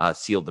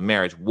sealed the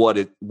marriage. What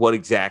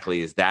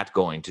exactly is that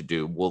going to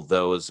do? Will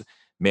those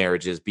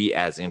marriages be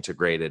as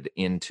integrated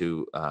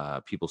into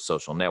people's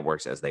social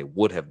networks as they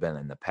would have been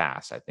in the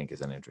past? I think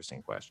is an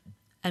interesting question.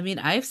 I mean,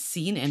 I've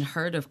seen and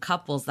heard of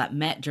couples that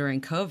met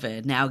during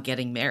COVID now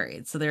getting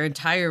married. So their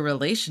entire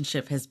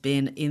relationship has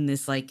been in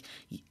this like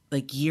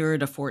year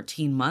to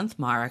 14-month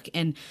mark.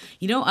 And,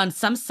 on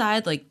some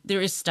side, there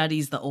is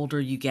studies, the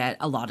older you get,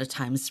 a lot of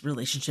times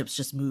relationships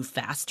just move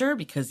faster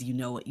because you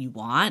know what you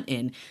want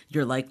and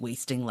you're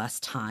wasting less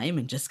time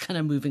and just kind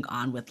of moving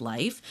on with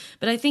life.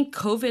 But I think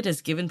COVID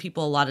has given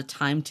people a lot of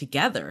time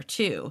together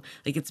too.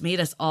 It's made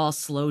us all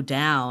slow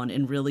down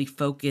and really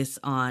focus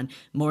on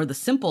more of the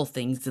simple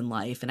things in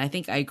life. And I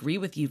think I agree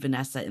with you,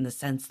 Vanessa, in the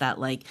sense that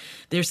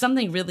there's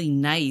something really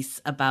nice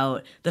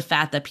about the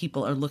fact that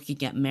people are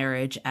looking at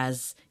marriage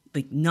as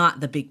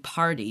not the big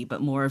party,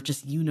 but more of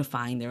just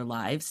unifying their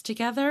lives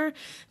together.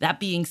 That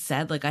being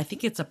said, I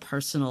think it's a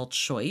personal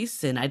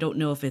choice. And I don't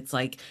know if it's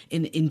an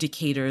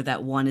indicator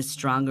that one is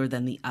stronger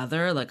than the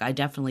other. I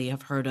definitely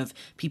have heard of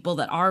people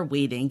that are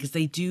waiting because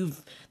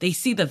they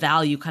see the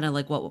value, kind of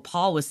like what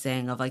Paul was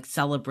saying, of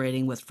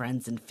celebrating with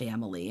friends and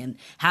family and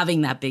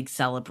having that big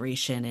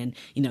celebration and,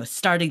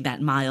 starting that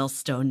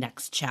milestone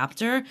next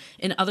chapter.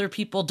 And other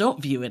people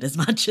don't view it as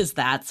much as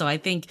that. So I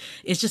think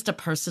it's just a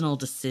personal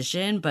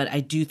decision, but I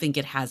do think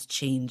it has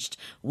changed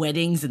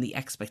weddings and the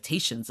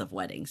expectations of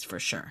weddings for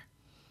sure.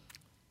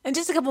 And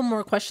just a couple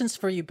more questions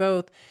for you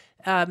both.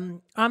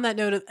 On that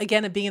note,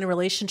 again, of being in a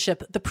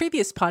relationship, the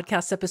previous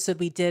podcast episode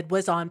we did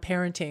was on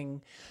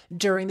parenting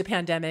during the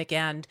pandemic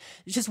and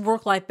just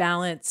work-life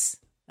balance,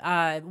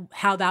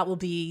 how that will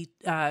be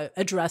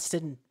addressed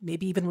and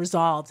maybe even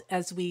resolved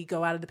as we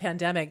go out of the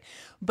pandemic.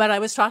 But I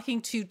was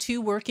talking to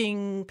two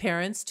working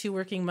parents, two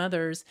working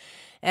mothers,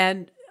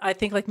 and I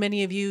think like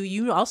many of you,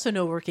 you also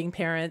know working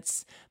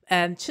parents,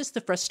 and just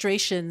the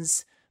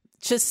frustrations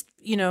just,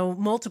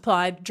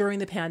 multiplied during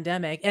the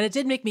pandemic. And it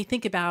did make me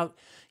think about,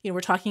 we're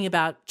talking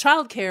about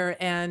childcare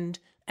and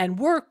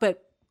work,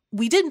 but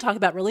we didn't talk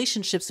about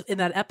relationships in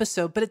that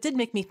episode, but it did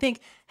make me think,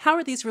 how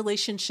are these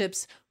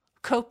relationships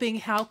coping?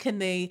 How can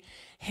they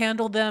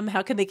handle them?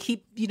 How can they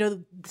keep,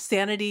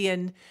 sanity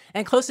and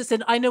closeness?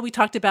 And I know we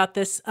talked about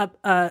this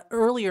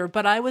earlier,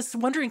 but I was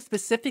wondering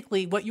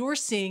specifically what you're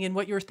seeing and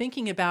what you're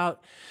thinking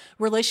about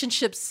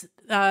relationships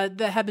that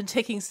have been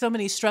taking so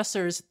many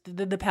stressors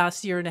the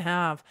past year and a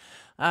half.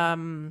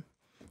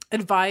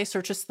 Advice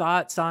or just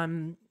thoughts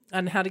on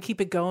how to keep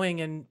it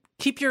going and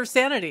keep your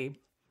sanity.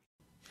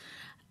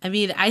 I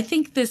mean, I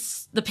think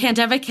the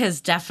pandemic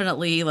has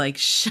definitely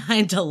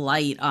shined a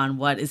light on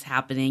what is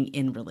happening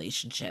in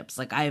relationships.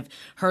 I've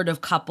heard of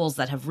couples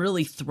that have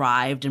really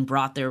thrived and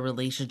brought their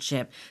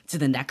relationship to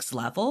the next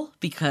level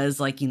because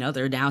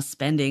they're now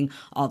spending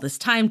all this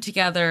time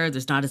together.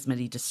 There's not as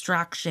many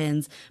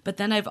distractions. But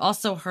then I've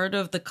also heard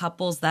of the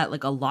couples that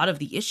a lot of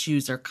the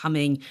issues are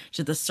coming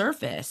to the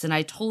surface. And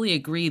I totally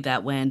agree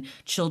that when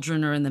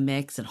children are in the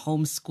mix and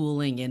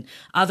homeschooling and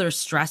other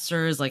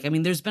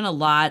stressors, there's been a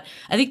lot.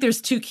 I think there's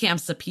two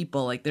camps of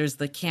people. There's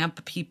the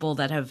camp people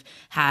that have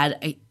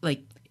had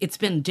it's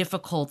been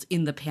difficult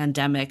in the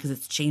pandemic because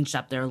it's changed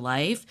up their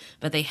life,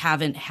 but they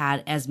haven't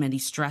had as many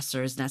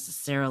stressors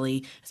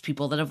necessarily as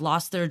people that have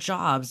lost their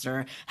jobs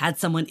or had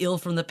someone ill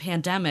from the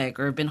pandemic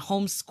or been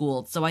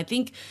homeschooled. So I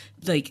think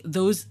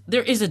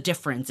there is a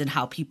difference in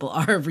how people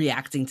are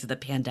reacting to the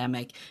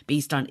pandemic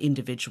based on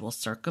individual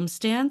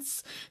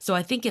circumstance. So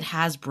I think it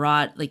has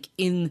brought,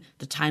 in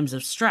the times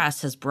of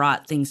stress, has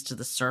brought things to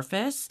the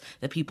surface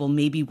that people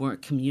maybe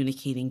weren't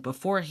communicating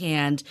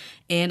beforehand.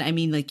 And I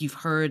mean, you've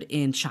heard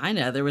in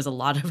China, there was a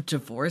lot of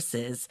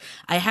divorces.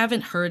 I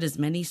haven't heard as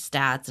many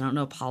stats, I don't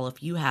know, Paul,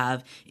 if you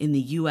have, in the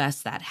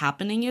US that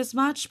happening as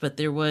much, but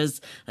there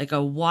was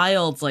a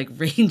wild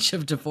range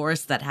of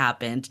divorce that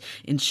happened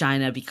in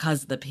China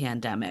because of the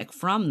pandemic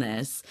from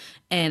this.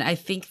 And I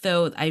think,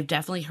 though, I've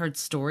definitely heard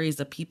stories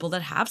of people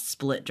that have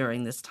split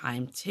during this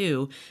time,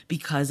 too,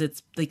 because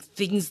it's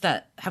things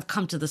that have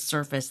come to the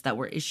surface that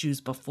were issues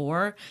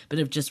before, but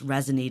have just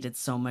resonated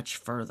so much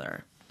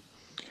further.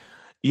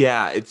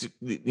 Yeah, it's,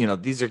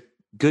 these are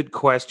good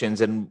questions.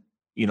 And,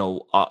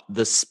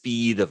 the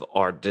speed of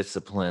our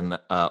discipline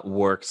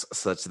works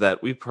such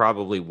that we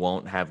probably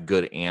won't have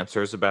good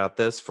answers about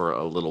this for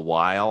a little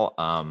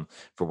while.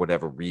 For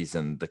whatever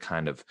reason, the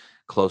kind of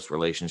close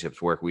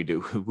relationships work we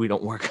do, we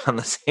don't work on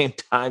the same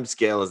time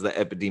scale as the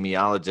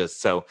epidemiologists.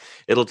 So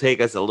it'll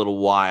take us a little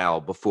while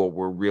before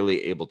we're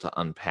really able to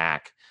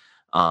unpack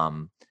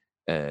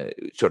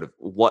sort of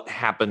what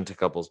happened to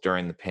couples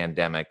during the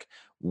pandemic.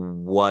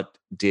 What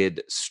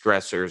did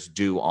stressors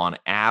do on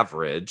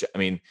average? I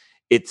mean,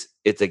 it's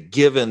a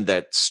given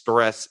that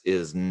stress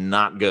is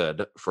not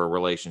good for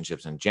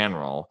relationships in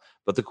general,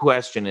 but the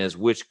question is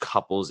which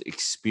couples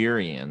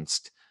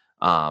experienced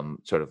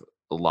sort of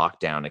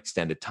lockdown,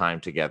 extended time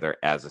together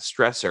as a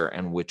stressor,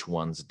 and which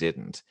ones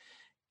didn't.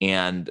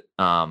 And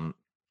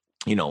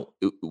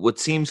what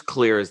seems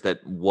clear is that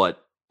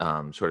what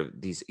sort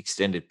of these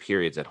extended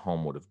periods at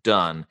home would have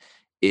done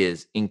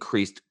is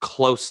increased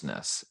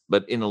closeness,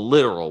 but in a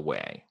literal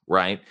way,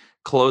 right?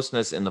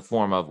 Closeness in the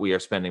form of we are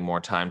spending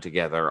more time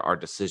together. Our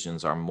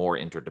decisions are more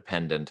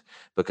interdependent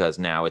because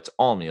now it's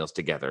all meals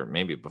together.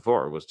 Maybe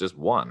before it was just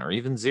one or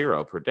even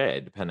 0 per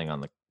day, depending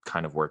on the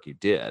kind of work you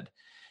did.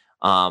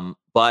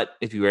 But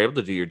if you were able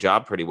to do your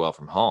job pretty well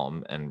from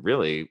home, and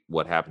really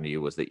what happened to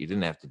you was that you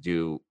didn't have to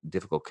do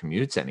difficult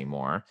commutes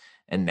anymore.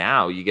 And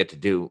now you get to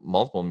do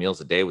multiple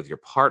meals a day with your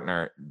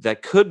partner.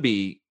 That could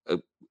be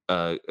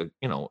a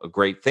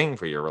great thing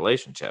for your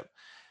relationship.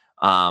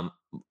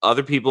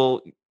 Other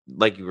people,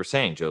 like you were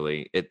saying,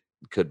 Julie, it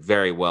could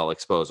very well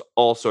expose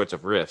all sorts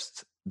of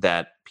rifts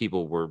that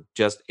people were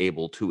just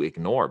able to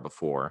ignore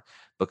before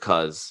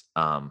because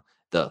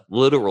the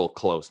literal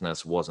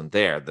closeness wasn't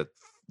there.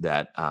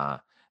 That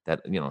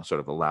sort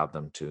of allowed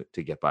them to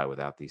get by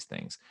without these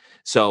things.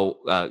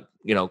 So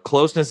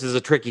closeness is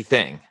a tricky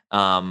thing.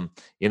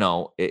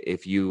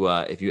 If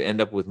you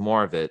end up with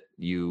more of it,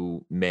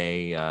 you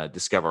may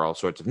discover all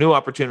sorts of new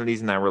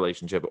opportunities in that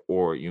relationship,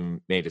 or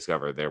you may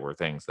discover there were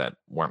things that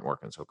weren't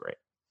working so great.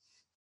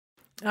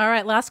 All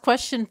right, last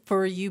question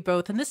for you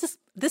both, and this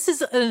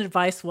is an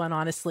advice one,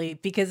 honestly,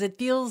 because it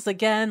feels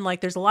again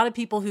like there's a lot of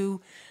people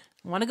who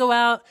want to go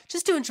out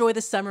just to enjoy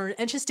the summer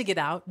and just to get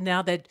out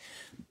now that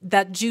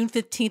June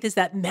 15th is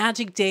that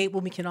magic date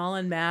when we can all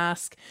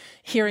unmask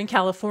here in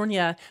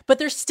California. But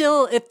there's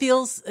still, it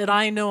feels, and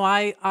I know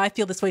I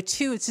feel this way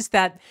too, it's just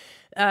that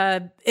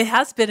it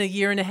has been a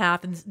year and a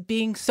half, and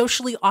being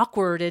socially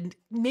awkward and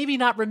maybe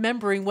not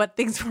remembering what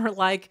things were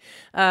like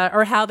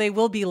or how they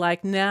will be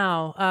like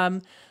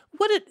now.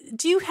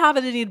 Do you have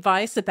any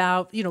advice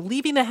about,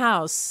 leaving the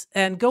house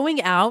and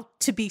going out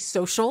to be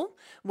social,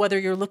 whether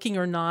you're looking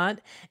or not,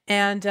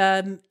 and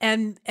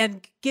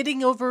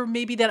getting over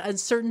maybe that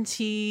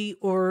uncertainty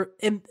or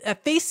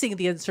facing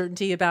the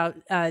uncertainty about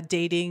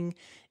dating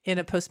in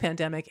a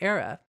post-pandemic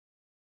era?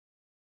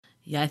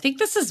 Yeah, I think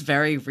this is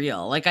very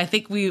real. Like, I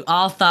think we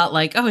all thought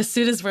like, oh, as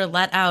soon as we're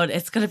let out,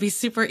 it's going to be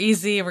super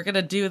easy. We're going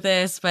to do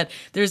this. But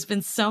there's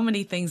been so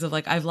many things of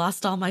like, I've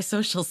lost all my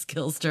social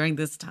skills during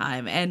this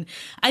time. And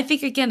I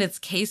think, again, it's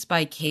case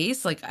by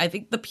case. Like, I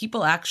think the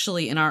people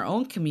actually in our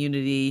own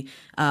community,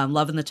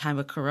 loving the time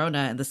of Corona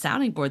and the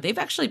Sounding Board, they've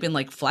actually been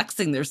like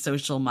flexing their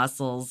social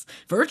muscles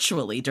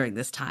virtually during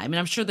this time. And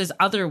I'm sure there's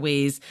other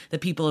ways that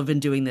people have been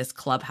doing this.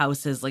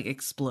 Clubhouse has like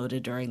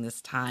exploded during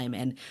this time,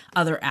 and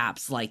other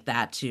apps like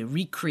that to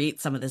recreate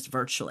some of this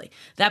virtually.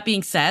 That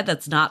being said,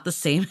 that's not the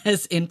same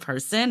as in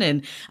person.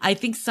 And I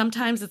think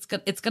sometimes it's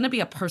going to be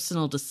a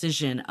personal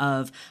decision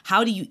of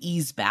how do you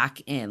ease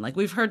back in? Like,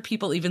 we've heard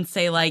people even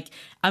say like,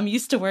 I'm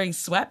used to wearing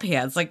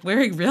sweatpants, like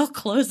wearing real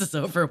clothes is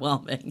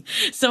overwhelming.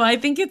 So I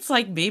think it's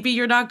like, maybe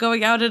you're not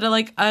going out in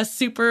a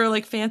super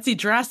like fancy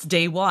dress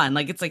day one.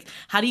 Like, it's like,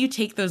 how do you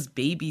take those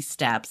baby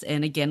steps?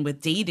 And again,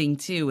 with dating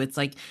too, it's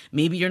like,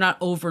 maybe you're not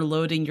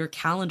overloading your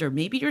calendar.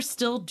 Maybe you're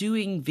still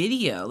doing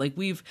video. Like,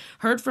 we've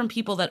heard from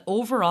people that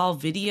overall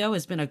video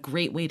has been a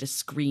great way to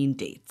screen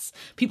dates.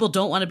 People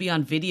don't want to be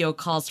on video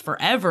calls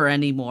forever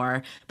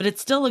anymore, but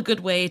it's still a good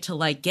way to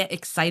like get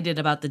excited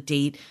about the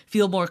date,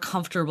 feel more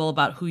comfortable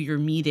about who you're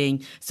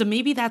meeting. So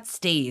maybe that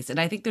stays. And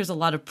I think there's a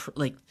lot of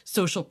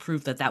social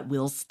proof that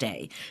will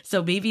stay.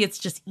 So maybe it's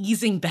just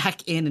easing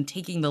back in and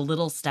taking the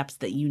little steps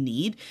that you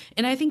need.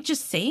 And I think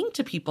just saying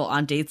to people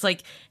on dates,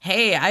 like,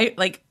 hey, I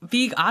like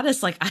being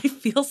honest, like I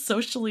feel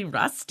socially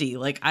rusty.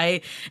 Like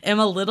I am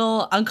a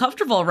little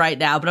uncomfortable right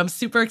now, but I'm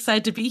super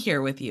excited to be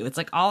here with you. It's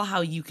like all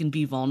how you can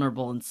be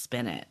vulnerable and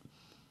spin it.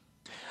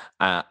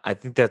 I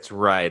think that's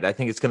right. I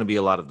think it's going to be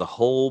a lot of the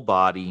whole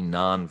body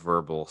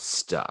nonverbal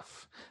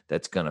stuff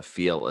that's going to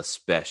feel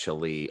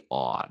especially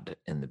odd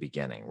in the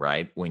beginning,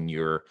 right? When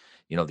you're,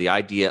 the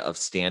idea of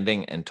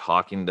standing and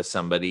talking to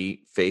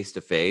somebody face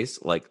to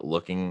face, like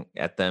looking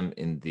at them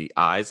in the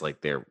eyes,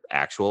 like their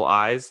actual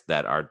eyes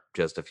that are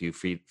just a few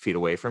feet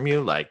away from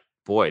you, like,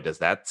 boy, does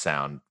that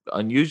sound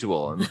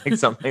unusual and like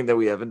something that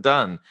we haven't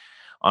done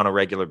on a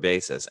regular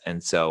basis.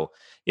 And so,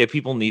 yeah,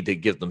 people need to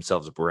give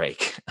themselves a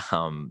break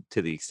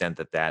to the extent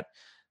that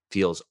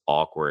feels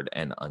awkward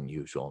and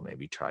unusual.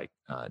 Maybe try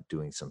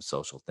doing some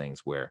social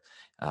things where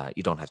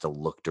you don't have to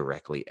look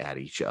directly at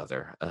each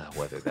other,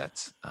 whether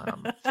that's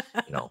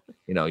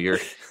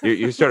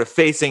you're sort of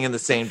facing in the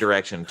same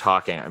direction,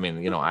 talking. I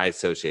mean, I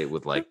associate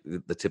with like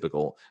the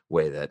typical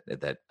way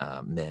that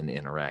men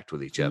interact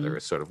with each other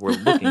is sort of we're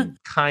looking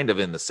kind of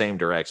in the same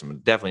direction,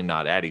 but definitely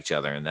not at each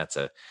other, and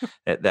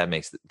that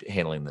makes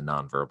handling the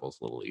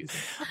nonverbals a little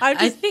easier.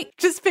 I think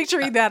just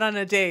picturing that on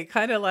a date,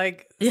 kind of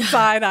like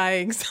side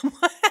eyeing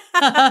someone.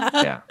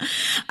 Yeah.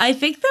 I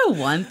think the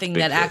one thing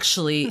that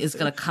actually is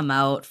going to come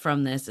out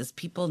from this is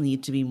people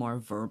need to be more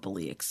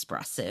verbally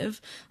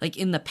expressive. Like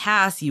in the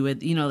past, you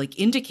would, like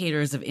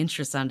indicators of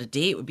interest on a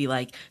date would be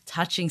like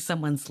touching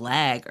someone's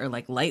leg or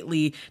like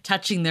lightly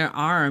touching their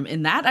arm.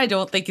 And that I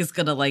don't think is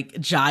going to like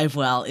jive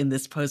well in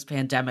this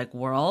post-pandemic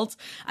world.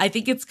 I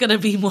think it's going to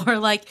be more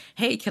like,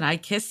 hey, can I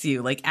kiss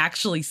you? Like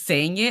actually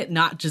saying it,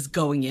 not just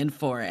going in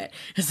for it.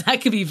 Because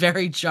that could be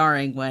very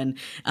jarring when,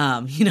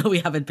 we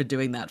haven't been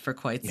doing that for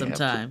quite some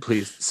time.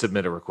 Please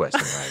submit a request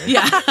in writing.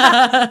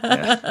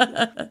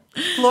 Yeah.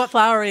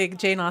 Flowery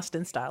Jane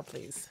Austen style,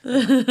 please.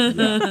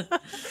 Yeah.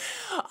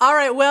 All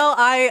right. Well,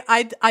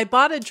 I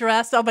bought a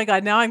dress. Oh my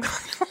God. Now I'm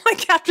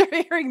like, after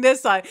hearing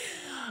this,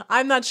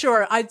 I'm not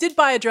sure. I did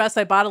buy a dress.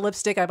 I bought a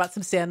lipstick. I bought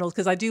some sandals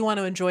because I do want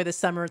to enjoy the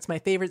summer. It's my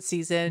favorite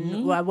season.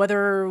 Mm-hmm.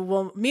 Whether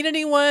we'll meet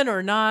anyone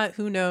or not,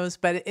 who knows?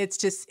 But it's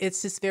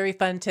just very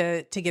fun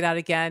to get out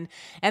again.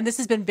 And this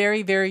has been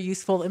very, very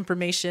useful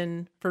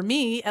information for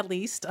me, at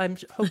least. I'm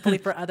hopefully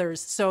for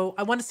others. So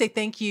I want to say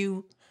thank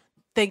you.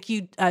 Thank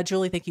you,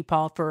 Julie. Thank you,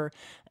 Paul, for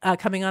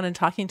coming on and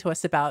talking to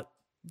us about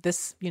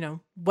this,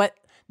 what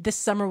this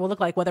summer will look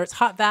like, whether it's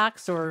hot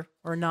vax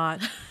or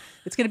not.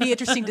 It's going to be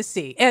interesting to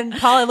see. And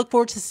Paul, I look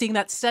forward to seeing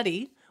that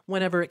study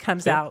whenever it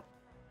comes out.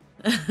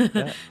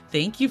 Yeah.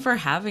 Thank you for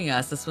having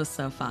us. This was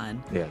so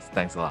fun. Yes,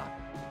 thanks a lot.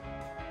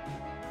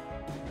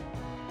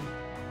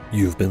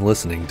 You've been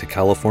listening to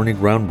California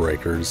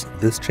Groundbreakers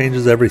This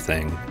Changes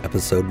Everything,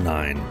 Episode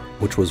 9,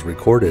 which was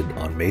recorded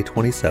on May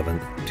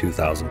 27th,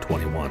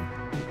 2021.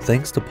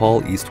 Thanks to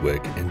Paul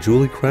Eastwick and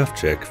Julie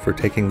Krafchick for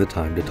taking the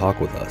time to talk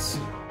with us.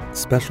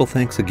 Special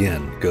thanks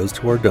again goes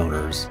to our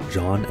donors,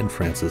 John and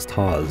Francis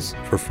Taz,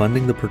 for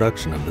funding the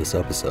production of this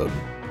episode.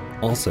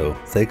 Also,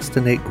 thanks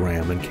to Nate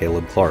Graham and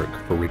Caleb Clark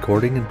for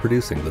recording and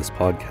producing this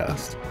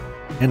podcast.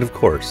 And of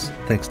course,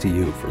 thanks to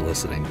you for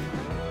listening.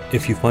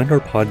 If you find our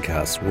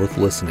podcasts worth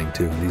listening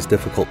to in these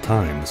difficult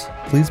times,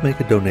 please make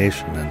a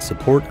donation and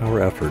support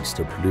our efforts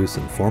to produce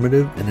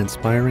informative and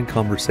inspiring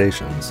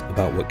conversations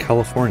about what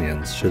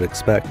Californians should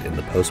expect in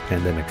the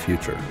post-pandemic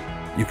future.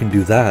 You can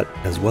do that,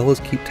 as well as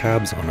keep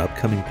tabs on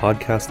upcoming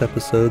podcast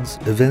episodes,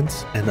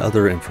 events, and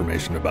other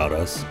information about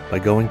us by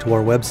going to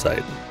our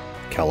website,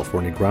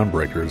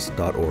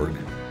 californiagroundbreakers.org.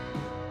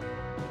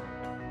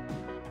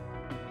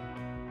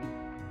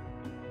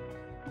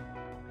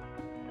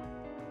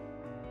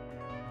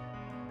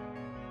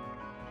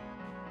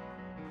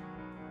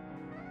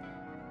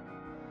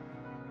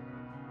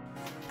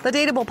 The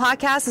Dateable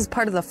Podcast is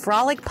part of the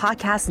Frolic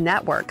Podcast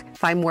Network.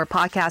 Find more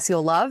podcasts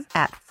you'll love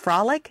at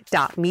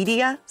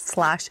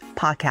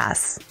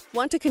frolic.media/podcasts.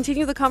 Want to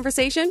continue the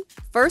conversation?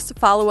 First,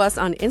 follow us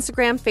on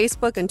Instagram,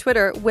 Facebook, and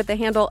Twitter with the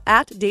handle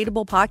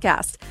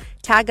 @DateablePodcast.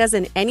 Tag us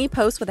in any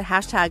post with the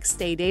hashtag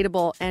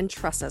StayDateable, and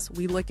trust us,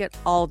 we look at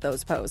all of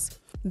those posts.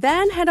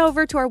 Then head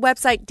over to our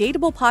website,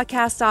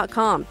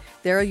 dateablepodcast.com.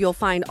 There you'll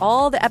find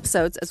all the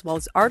episodes as well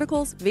as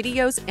articles,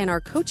 videos, and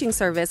our coaching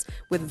service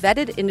with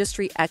vetted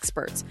industry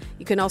experts.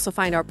 You can also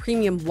find our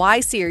premium Why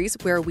series,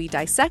 where we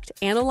dissect,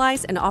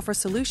 analyze, and offer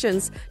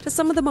solutions to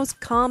some of the most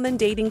common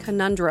dating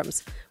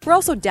conundrums. We're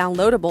also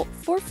downloadable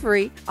for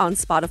free on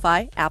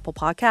Spotify, Apple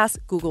Podcasts,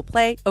 Google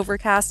Play,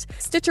 Overcast,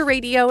 Stitcher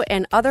Radio,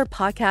 and other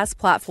podcast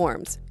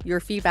platforms. Your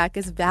feedback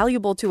is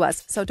valuable to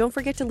us, so don't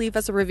forget to leave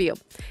us a review.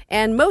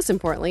 And most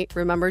importantly,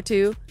 remember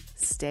to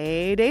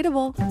stay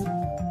dateable.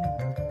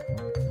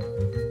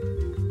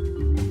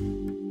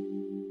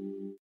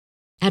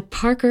 At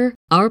Parker,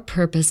 our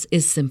purpose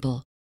is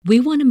simple.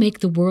 We want to make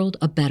the world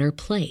a better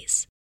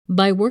place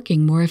by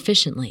working more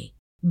efficiently,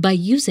 by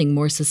using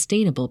more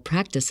sustainable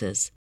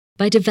practices,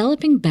 by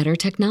developing better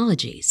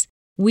technologies.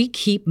 We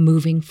keep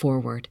moving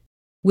forward.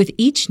 With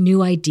each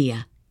new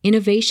idea,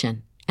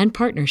 innovation, and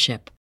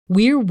partnership,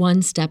 we're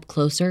one step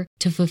closer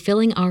to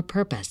fulfilling our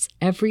purpose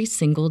every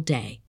single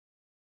day.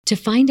 To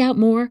find out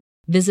more,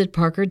 visit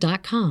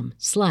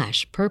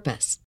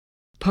parker.com/purpose.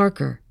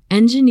 Parker,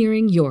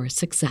 engineering your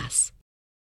success.